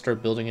go ahead and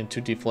start building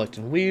into Deflect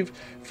and Weave.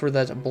 For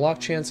that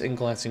block chance and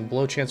Glancing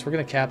Blow chance, we're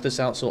going to cap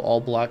this out so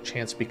all block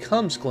chance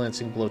becomes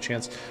Glancing Blow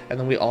chance, and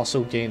then we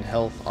also gain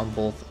health on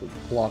both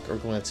block or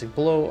Glancing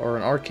Blow, or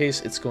in our case,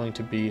 it's going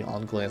to be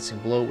on Glancing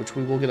Blow, which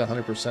we will get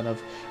 100%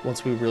 of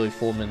once we really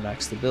full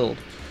min-max the build.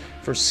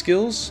 For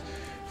skills,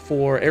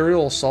 for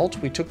Aerial Assault,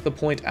 we took the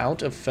point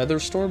out of Feather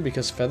Storm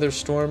because Feather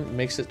Storm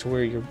makes it to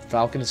where your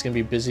Falcon is going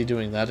to be busy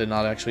doing that and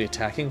not actually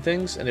attacking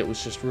things, and it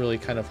was just really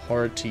kind of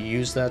hard to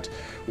use that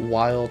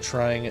while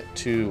trying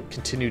to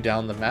continue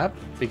down the map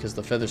because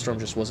the Feather Storm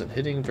just wasn't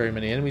hitting very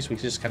many enemies. We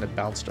just kind of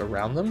bounced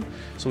around them.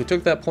 So we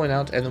took that point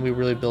out, and then we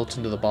really built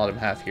into the bottom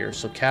half here.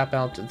 So cap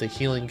out the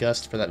Healing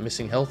Gust for that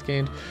missing health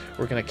gained.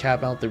 We're going to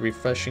cap out the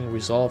Refreshing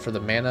Resolve for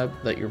the mana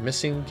that you're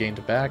missing,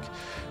 gained back.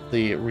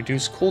 The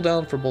reduced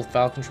cooldown for both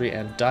Falconry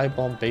and Dive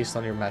Bomb based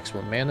on your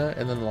maximum mana,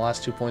 and then the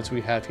last 2 points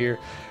we have here,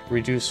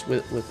 reduce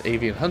with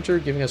Avian Hunter,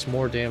 giving us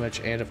more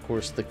damage, and of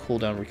course the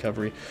cooldown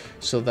recovery,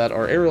 so that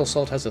our Aerial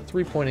Assault has a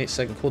 3.8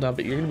 second cooldown,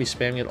 but you're going to be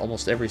spamming it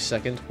almost every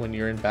second when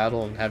you're in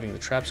battle and having the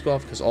traps go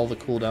off, because all the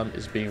cooldown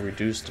is being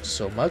reduced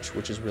so much,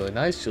 which is really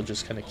nice. You'll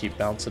just kind of keep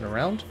bouncing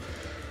around.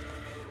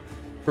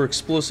 For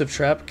Explosive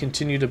Trap,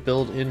 continue to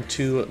build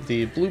into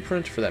the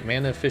blueprint for that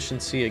mana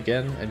efficiency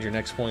again, and your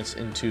next points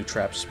into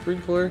Trap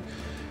Sprinkler.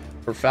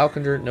 For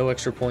Falconer, no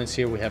extra points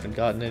here, we haven't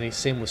gotten any.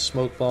 Same with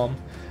Smoke Bomb.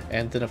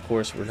 And then of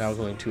course we're now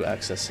going to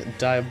access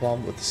Dive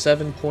Bomb with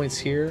 7 points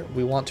here.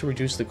 We want to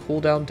reduce the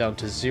cooldown down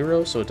to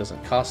 0 so it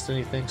doesn't cost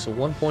anything. So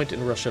 1 point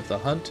in Rush of the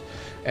Hunt,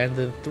 and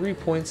then 3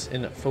 points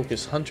in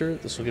Focus Hunter.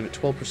 This will give it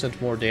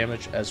 12% more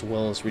damage, as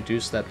well as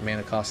reduce that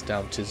mana cost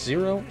down to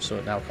 0, so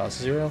it now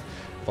costs 0.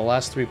 The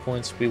last 3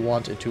 points we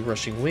want into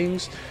Rushing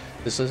Wings.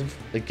 This is,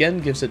 again,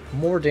 gives it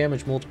more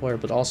damage multiplier,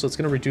 but also it's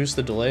going to reduce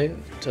the delay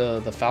to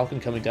the Falcon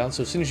coming down.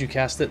 So as soon as you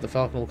cast it, the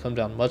Falcon will come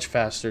down much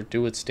faster,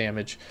 do its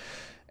damage,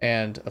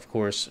 and of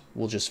course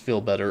will just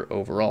feel better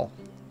overall.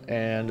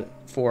 And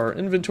for our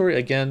inventory,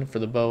 again, for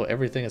the bow,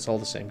 everything is all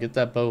the same. Get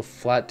that bow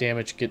flat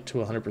damage, get to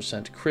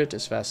 100% crit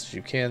as fast as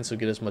you can, so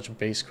get as much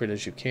base crit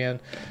as you can,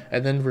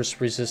 and then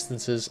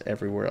resistances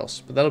everywhere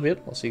else. But that'll be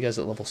it. I'll see you guys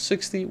at level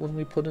 60 when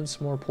we put in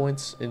some more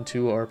points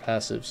into our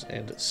passives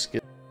and skills.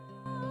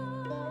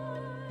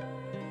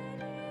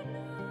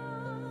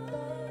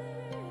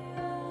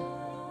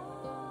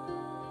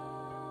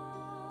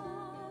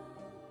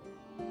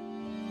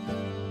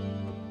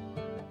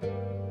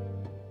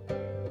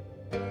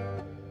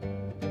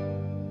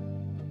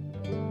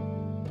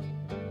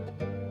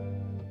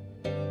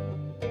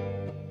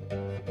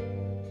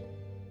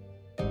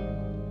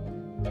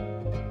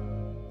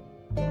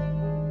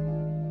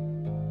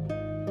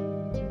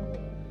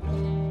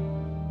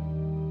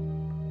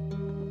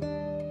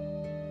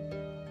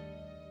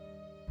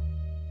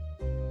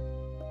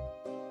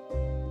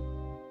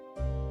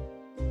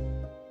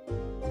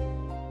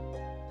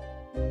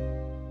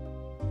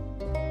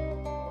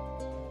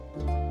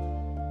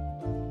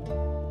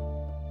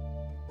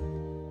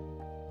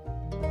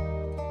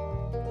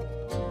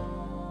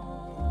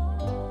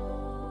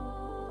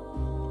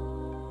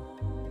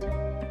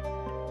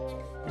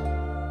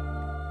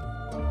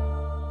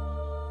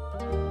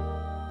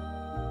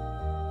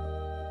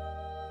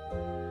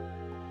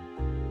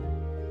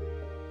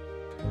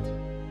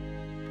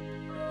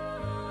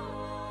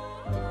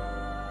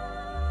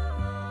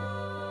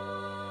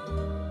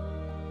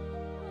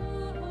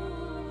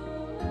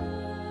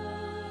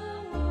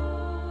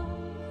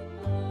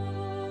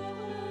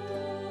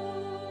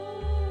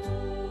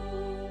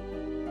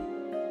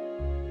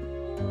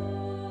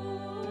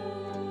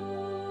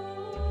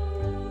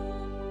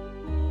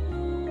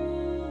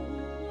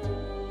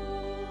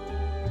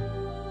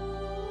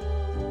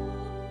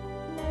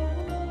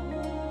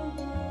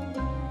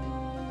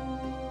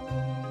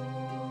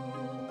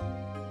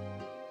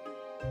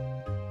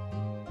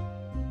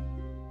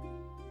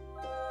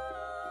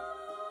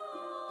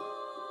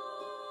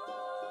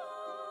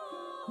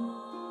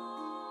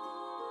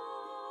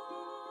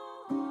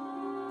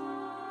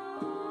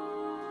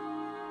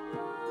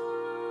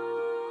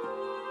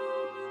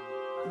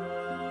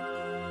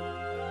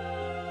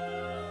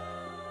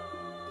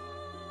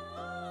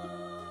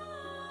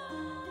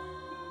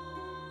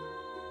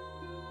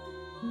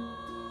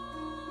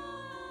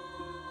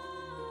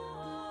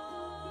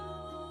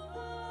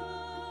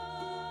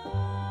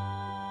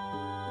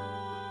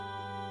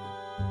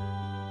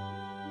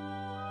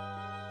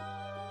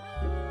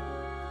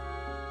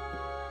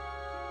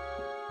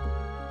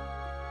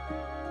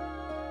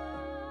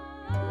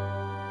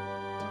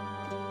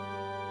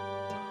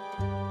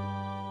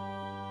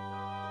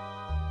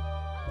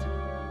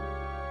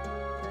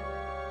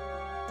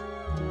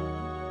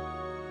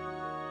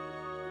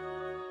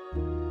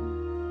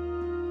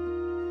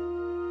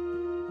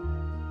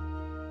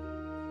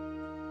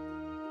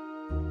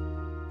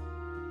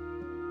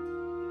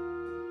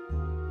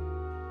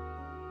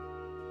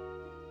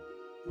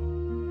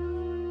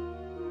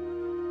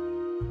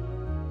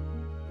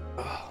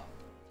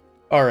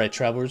 Alright,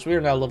 travelers, we are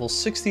now level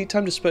 60.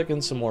 Time to spec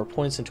in some more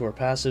points into our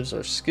passives,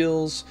 our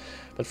skills.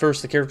 But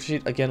first, the character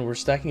sheet. Again, we're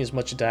stacking as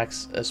much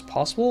dex as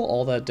possible.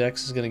 All that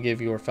dex is going to give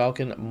your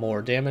Falcon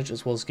more damage,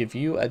 as well as give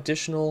you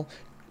additional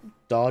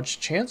dodge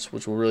chance,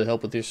 which will really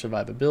help with your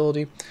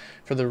survivability.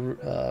 For the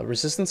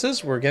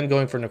resistances, we're again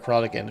going for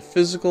necrotic and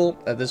physical.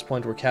 At this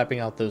point, we're capping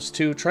out those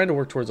two, trying to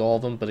work towards all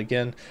of them, but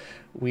again,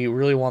 we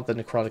really want the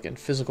necrotic and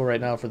physical right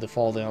now for the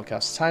Fall of the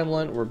Outcast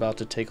timeline. We're about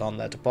to take on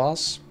that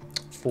boss.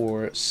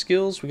 For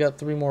skills, we got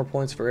 3 more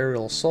points for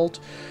aerial assault.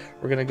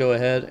 We're going to go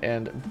ahead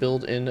and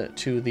build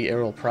into the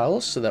aerial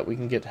prowess so that we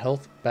can get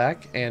health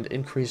back and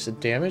increase the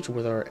damage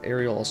with our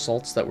aerial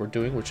assaults that we're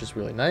doing, which is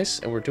really nice,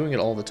 and we're doing it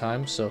all the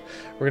time. So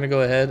we're going to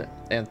go ahead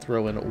and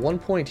throw in 1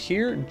 point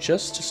here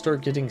just to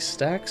start getting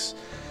stacks,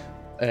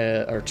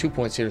 or 2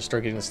 points here to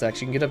start getting the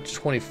stacks. You can get up to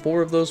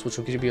 24 of those, which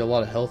will give you a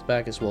lot of health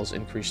back as well as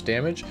increased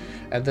damage.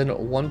 And then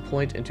 1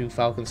 point into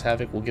Falcon's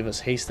Havoc will give us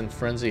haste and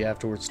frenzy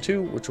afterwards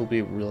too, which will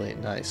be really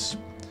nice.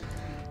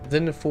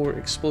 Then for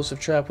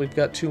Explosive Trap, we've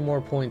got 2 more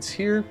points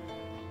here.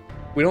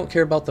 We don't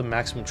care about the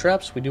maximum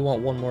traps. We do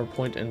want 1 more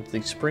point in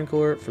the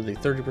Sprinkler for the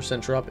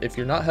 30% drop. If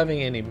you're not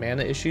having any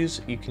mana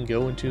issues, you can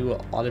go into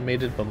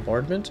Automated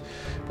Bombardment,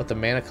 but the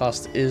mana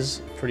cost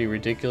is pretty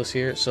ridiculous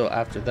here. So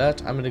after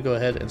that, I'm going to go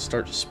ahead and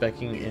start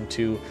speccing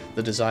into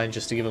the design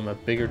just to give them a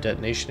bigger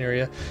detonation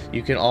area.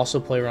 You can also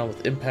play around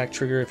with Impact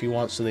Trigger if you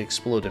want so they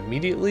explode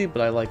immediately,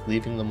 but I like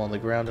leaving them on the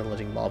ground and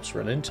letting mobs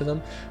run into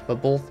them.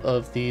 But both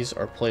of these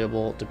are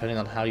playable depending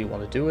on how you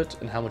want to do it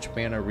and how much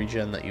mana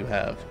regen that you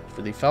have.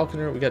 For the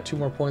Falconer, we got 2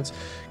 more points.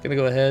 Gonna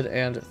go ahead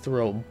and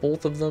throw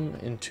both of them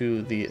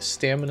into the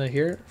stamina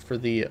here for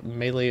the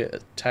melee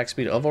attack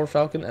speed of our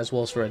Falcon, as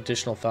well as for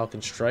additional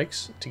Falcon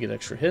strikes to get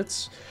extra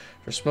hits.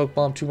 For Smoke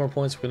Bomb, 2 more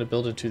points. We're going to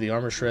build into the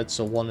Armor Shred,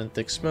 so 1 in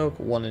Thick Smoke,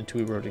 1 into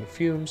Eroding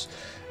Fumes.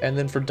 And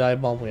then for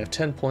Dive Bomb, we have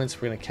 10 points.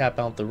 We're going to cap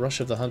out the Rush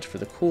of the Hunt for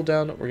the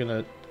cooldown. We're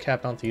going to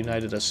cap out the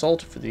United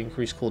Assault for the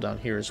increased cooldown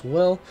here as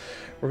well.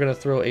 We're going to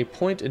throw a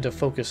point into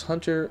Focus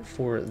Hunter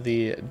for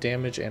the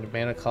damage and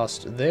mana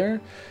cost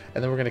there.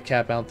 And then we're going to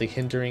cap out the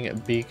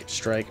Hindering Beak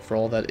Strike for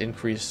all that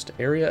increased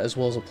area, as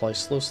well as apply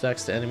slow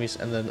stacks to enemies.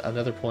 And then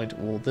another point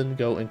will then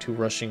go into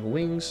Rushing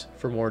Wings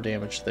for more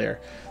damage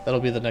there. That'll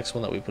be the next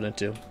one that we put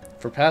into.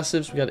 For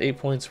passives, we got 8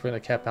 points. We're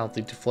going to cap out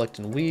the Deflect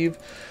and Weave.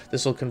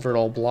 This will convert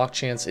all block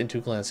chance into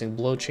Glancing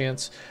Blow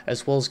chance,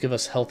 as well as give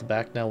us health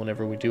back now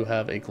whenever we do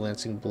have a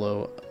Glancing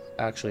Blow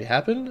actually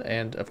happen.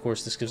 And of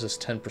course, this gives us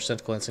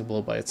 10% Glancing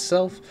Blow by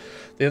itself.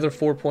 The other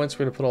 4 points,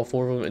 we're going to put all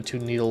 4 of them into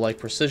Needle-like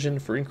Precision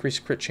for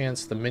increased crit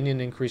chance, the minion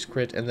increased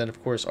crit, and then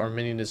of course our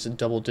minion is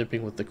double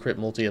dipping with the crit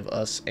multi of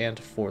us and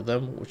for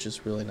them, which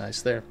is really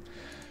nice there.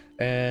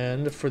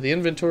 And for the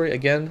inventory,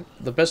 again,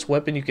 the best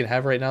weapon you can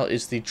have right now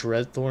is the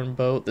Dreadthorn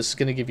Bow. This is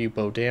going to give you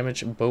bow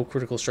damage, bow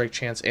critical strike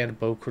chance, and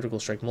bow critical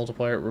strike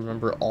multiplier.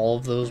 Remember, all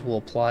of those will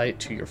apply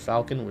to your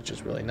Falcon, which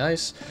is really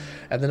nice.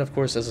 And then, of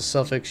course, as a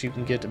suffix, you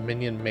can get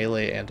minion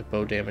melee and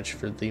bow damage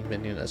for the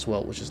minion as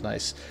well, which is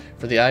nice.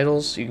 For the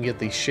idols, you can get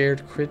the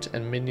shared crit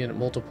and minion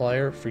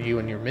multiplier for you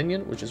and your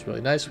minion, which is really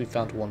nice. We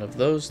found one of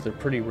those. They're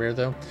pretty rare,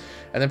 though.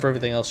 And then for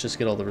everything else, just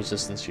get all the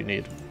resistance you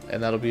need.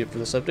 And that'll be it for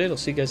this update. I'll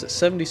see you guys at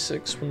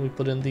 76 when we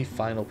put in the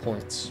final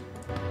points.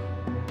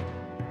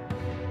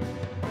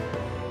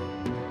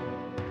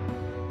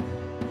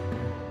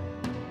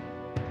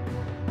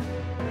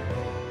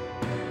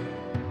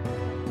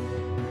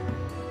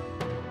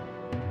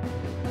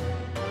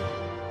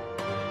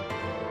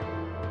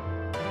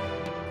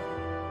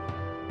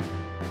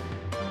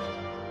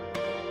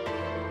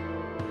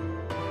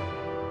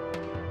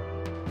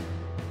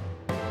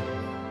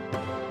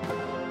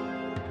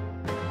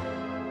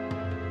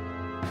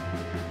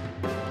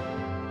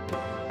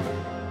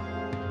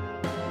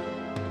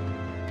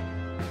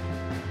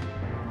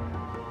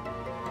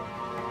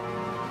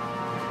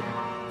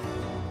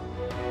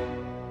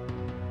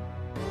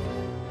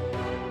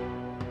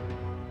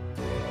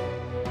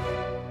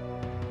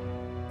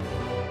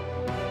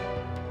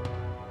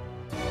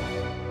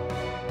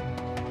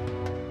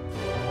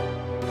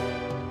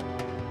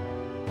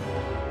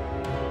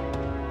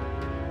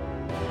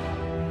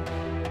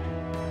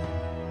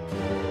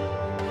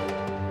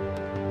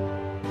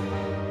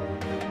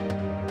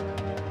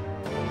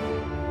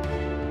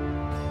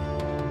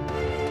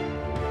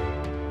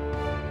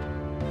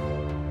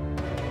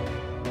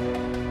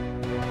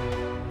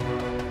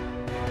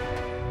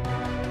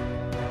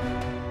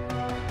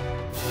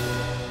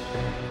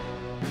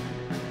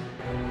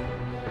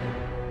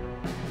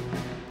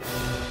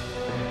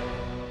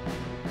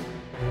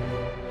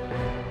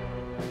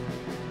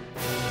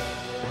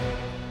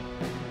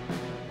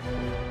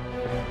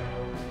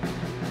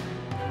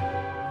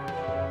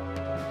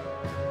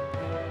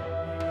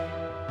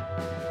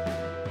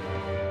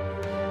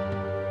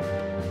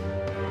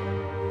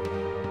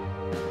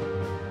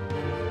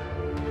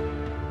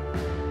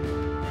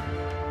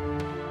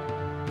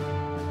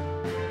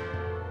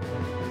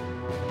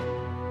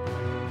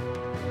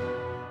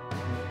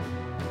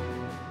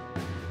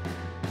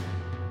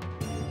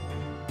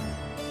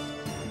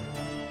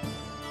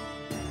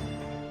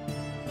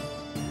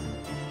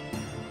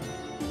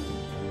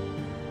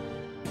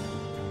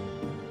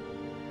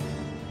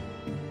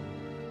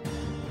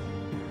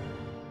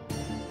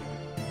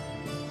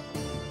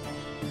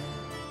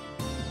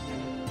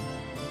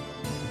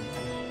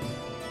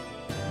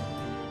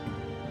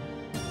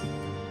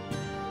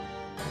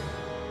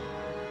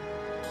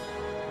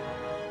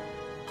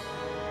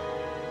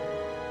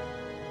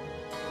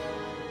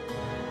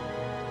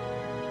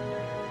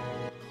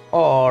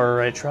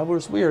 Alright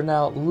travelers, we are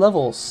now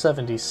level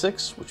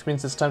 76, which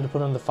means it's time to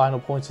put in the final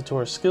points into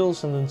our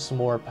skills and then some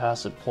more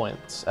passive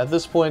points. At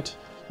this point,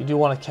 you do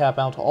want to cap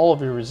out all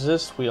of your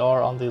resist. We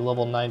are on the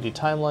level 90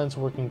 timelines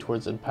working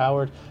towards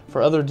empowered.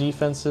 For other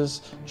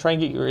defenses, try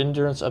and get your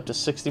endurance up to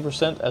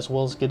 60% as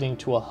well as getting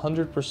to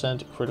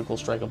 100% critical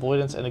strike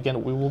avoidance. And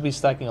again, we will be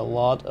stacking a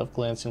lot of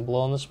glancing blow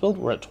on this build.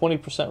 We're at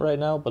 20% right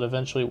now, but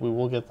eventually we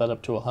will get that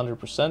up to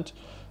 100%.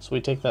 So we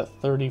take that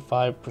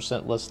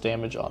 35% less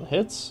damage on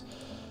hits.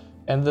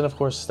 And then of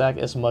course stack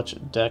as much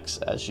dex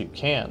as you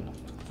can.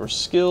 For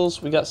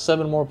skills, we got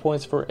 7 more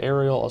points for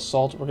aerial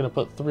assault. We're going to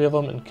put 3 of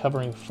them in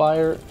covering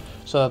fire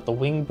so that the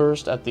wing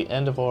burst at the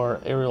end of our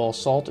aerial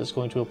assault is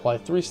going to apply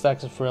 3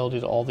 stacks of frailty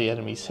to all the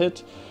enemies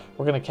hit.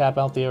 We're going to cap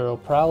out the aerial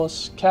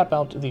prowess, cap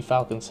out the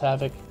Falcon's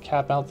havoc,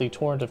 cap out the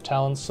torrent of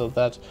talons so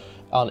that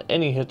on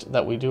any hit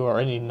that we do or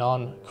any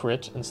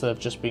non-crit, instead of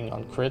just being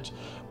on crit,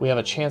 we have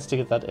a chance to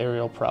get that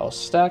aerial prowess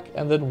stack,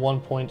 and then 1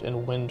 point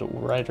in wind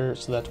rider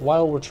so that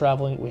while we're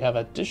traveling we have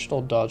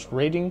additional dodge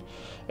rating,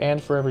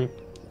 and for every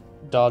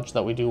dodge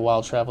that we do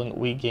while traveling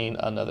we gain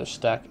another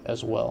stack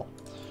as well.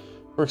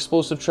 For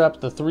explosive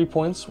trap, the 3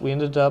 points, we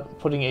ended up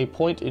putting a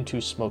point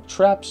into smoke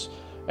traps,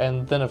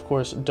 and then of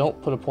course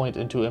don't put a point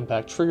into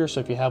impact trigger, so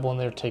if you have one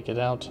there, take it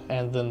out.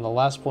 And then the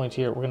last point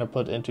here we're going to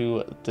put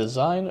into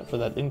design for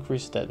that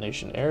increased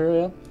detonation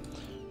area.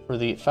 For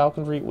the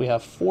falconry, we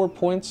have 4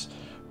 points.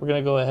 We're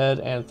going to go ahead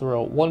and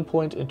throw 1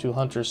 point into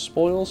Hunter's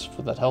Spoils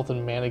for that health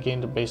and mana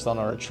gained based on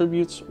our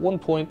attributes, 1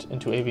 point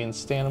into Avian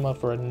Stamina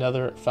for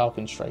another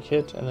Falcon Strike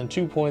hit, and then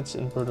 2 points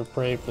in Bird of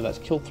Prey for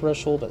that kill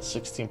threshold at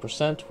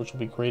 16%, which will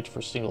be great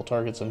for single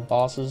targets and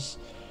bosses.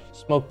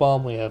 Smoke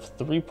Bomb, we have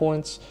 3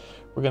 points.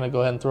 We're going to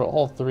go ahead and throw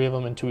all 3 of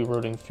them into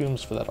Eroding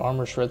Fumes for that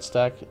armor shred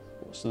stack,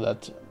 so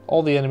that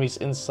all the enemies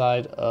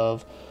inside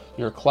of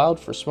your cloud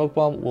for Smoke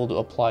Bomb will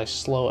apply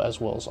slow as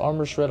well as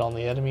armor shred on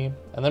the enemy.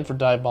 And then for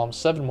Dive Bomb,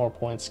 7 more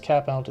points,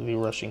 cap out the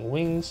Rushing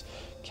Wings,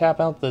 cap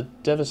out the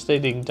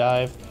Devastating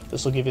Dive.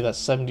 This will give you that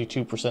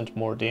 72%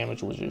 more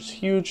damage, which is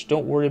huge.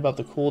 Don't worry about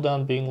the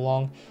cooldown being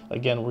long.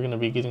 Again, we're going to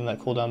be getting that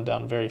cooldown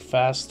down very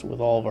fast with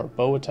all of our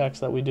bow attacks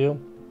that we do.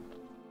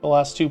 The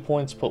last 2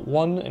 points, put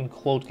 1 in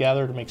Cloaked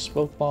Gather to make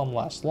Smoke Bomb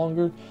last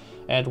longer,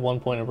 and 1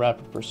 point in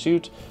Rapid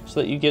Pursuit so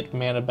that you get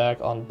mana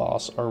back on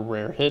boss or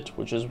rare hit,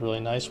 which is really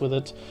nice with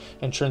it,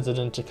 and turns it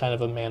into kind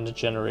of a mana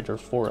generator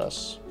for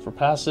us. For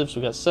passives,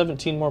 we got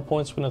 17 more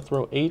points. We're going to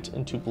throw 8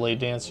 into Blade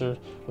Dancer,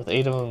 with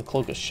 8 of them in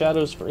Cloak of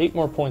Shadows for 8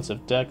 more points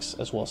of Dex,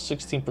 as well as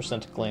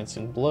 16%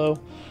 Glancing Blow.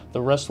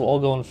 The rest will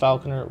all go in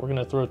Falconer. We're going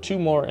to throw 2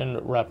 more in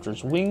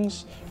Raptor's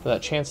Wings for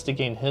that chance to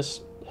gain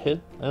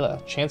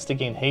chance to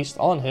gain haste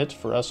on hit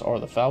for us or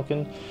the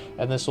Falcon,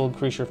 and this will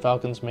increase your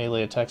Falcon's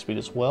melee attack speed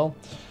as well.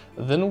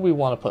 Then we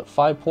want to put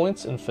 5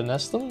 points in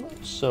Finesse them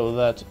so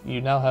that you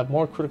now have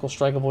more critical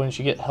strike avoidance.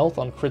 You get health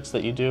on crits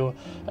that you do,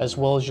 as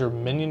well as your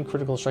minion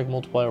critical strike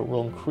multiplier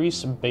will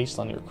increase based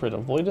on your crit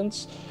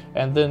avoidance.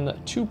 And then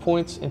 2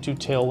 points into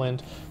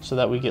Tailwind so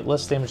that we get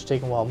less damage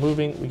taken while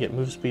moving, we get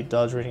move speed,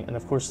 dodge rating, and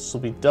of course this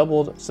will be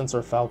doubled since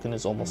our Falcon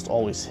is almost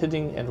always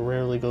hitting and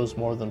rarely goes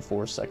more than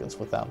 4 seconds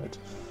without it.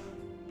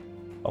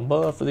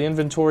 For the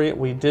inventory,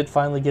 we did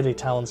finally get a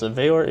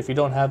𝐿𝐼𝐼𝐼. If you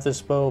don't have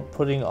this bow,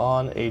 putting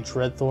on a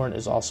Dreadthorn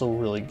is also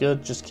really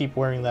good. Just keep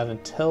wearing that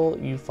until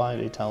you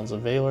find a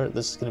𝐿𝐼𝐼𝐼.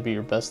 This is going to be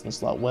your best in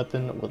slot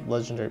weapon with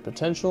legendary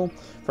potential.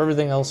 For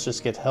everything else,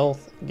 just get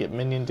health, get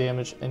minion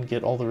damage, and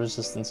get all the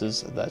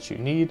resistances that you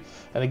need.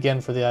 And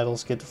again, for the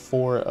idols, get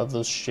 4 of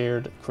those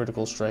shared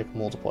critical strike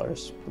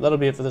multipliers. That'll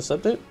be it for this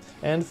update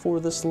and for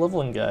this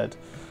leveling guide.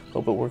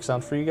 Hope it works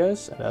out for you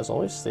guys, and as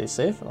always, stay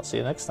safe, and I'll see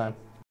you next time.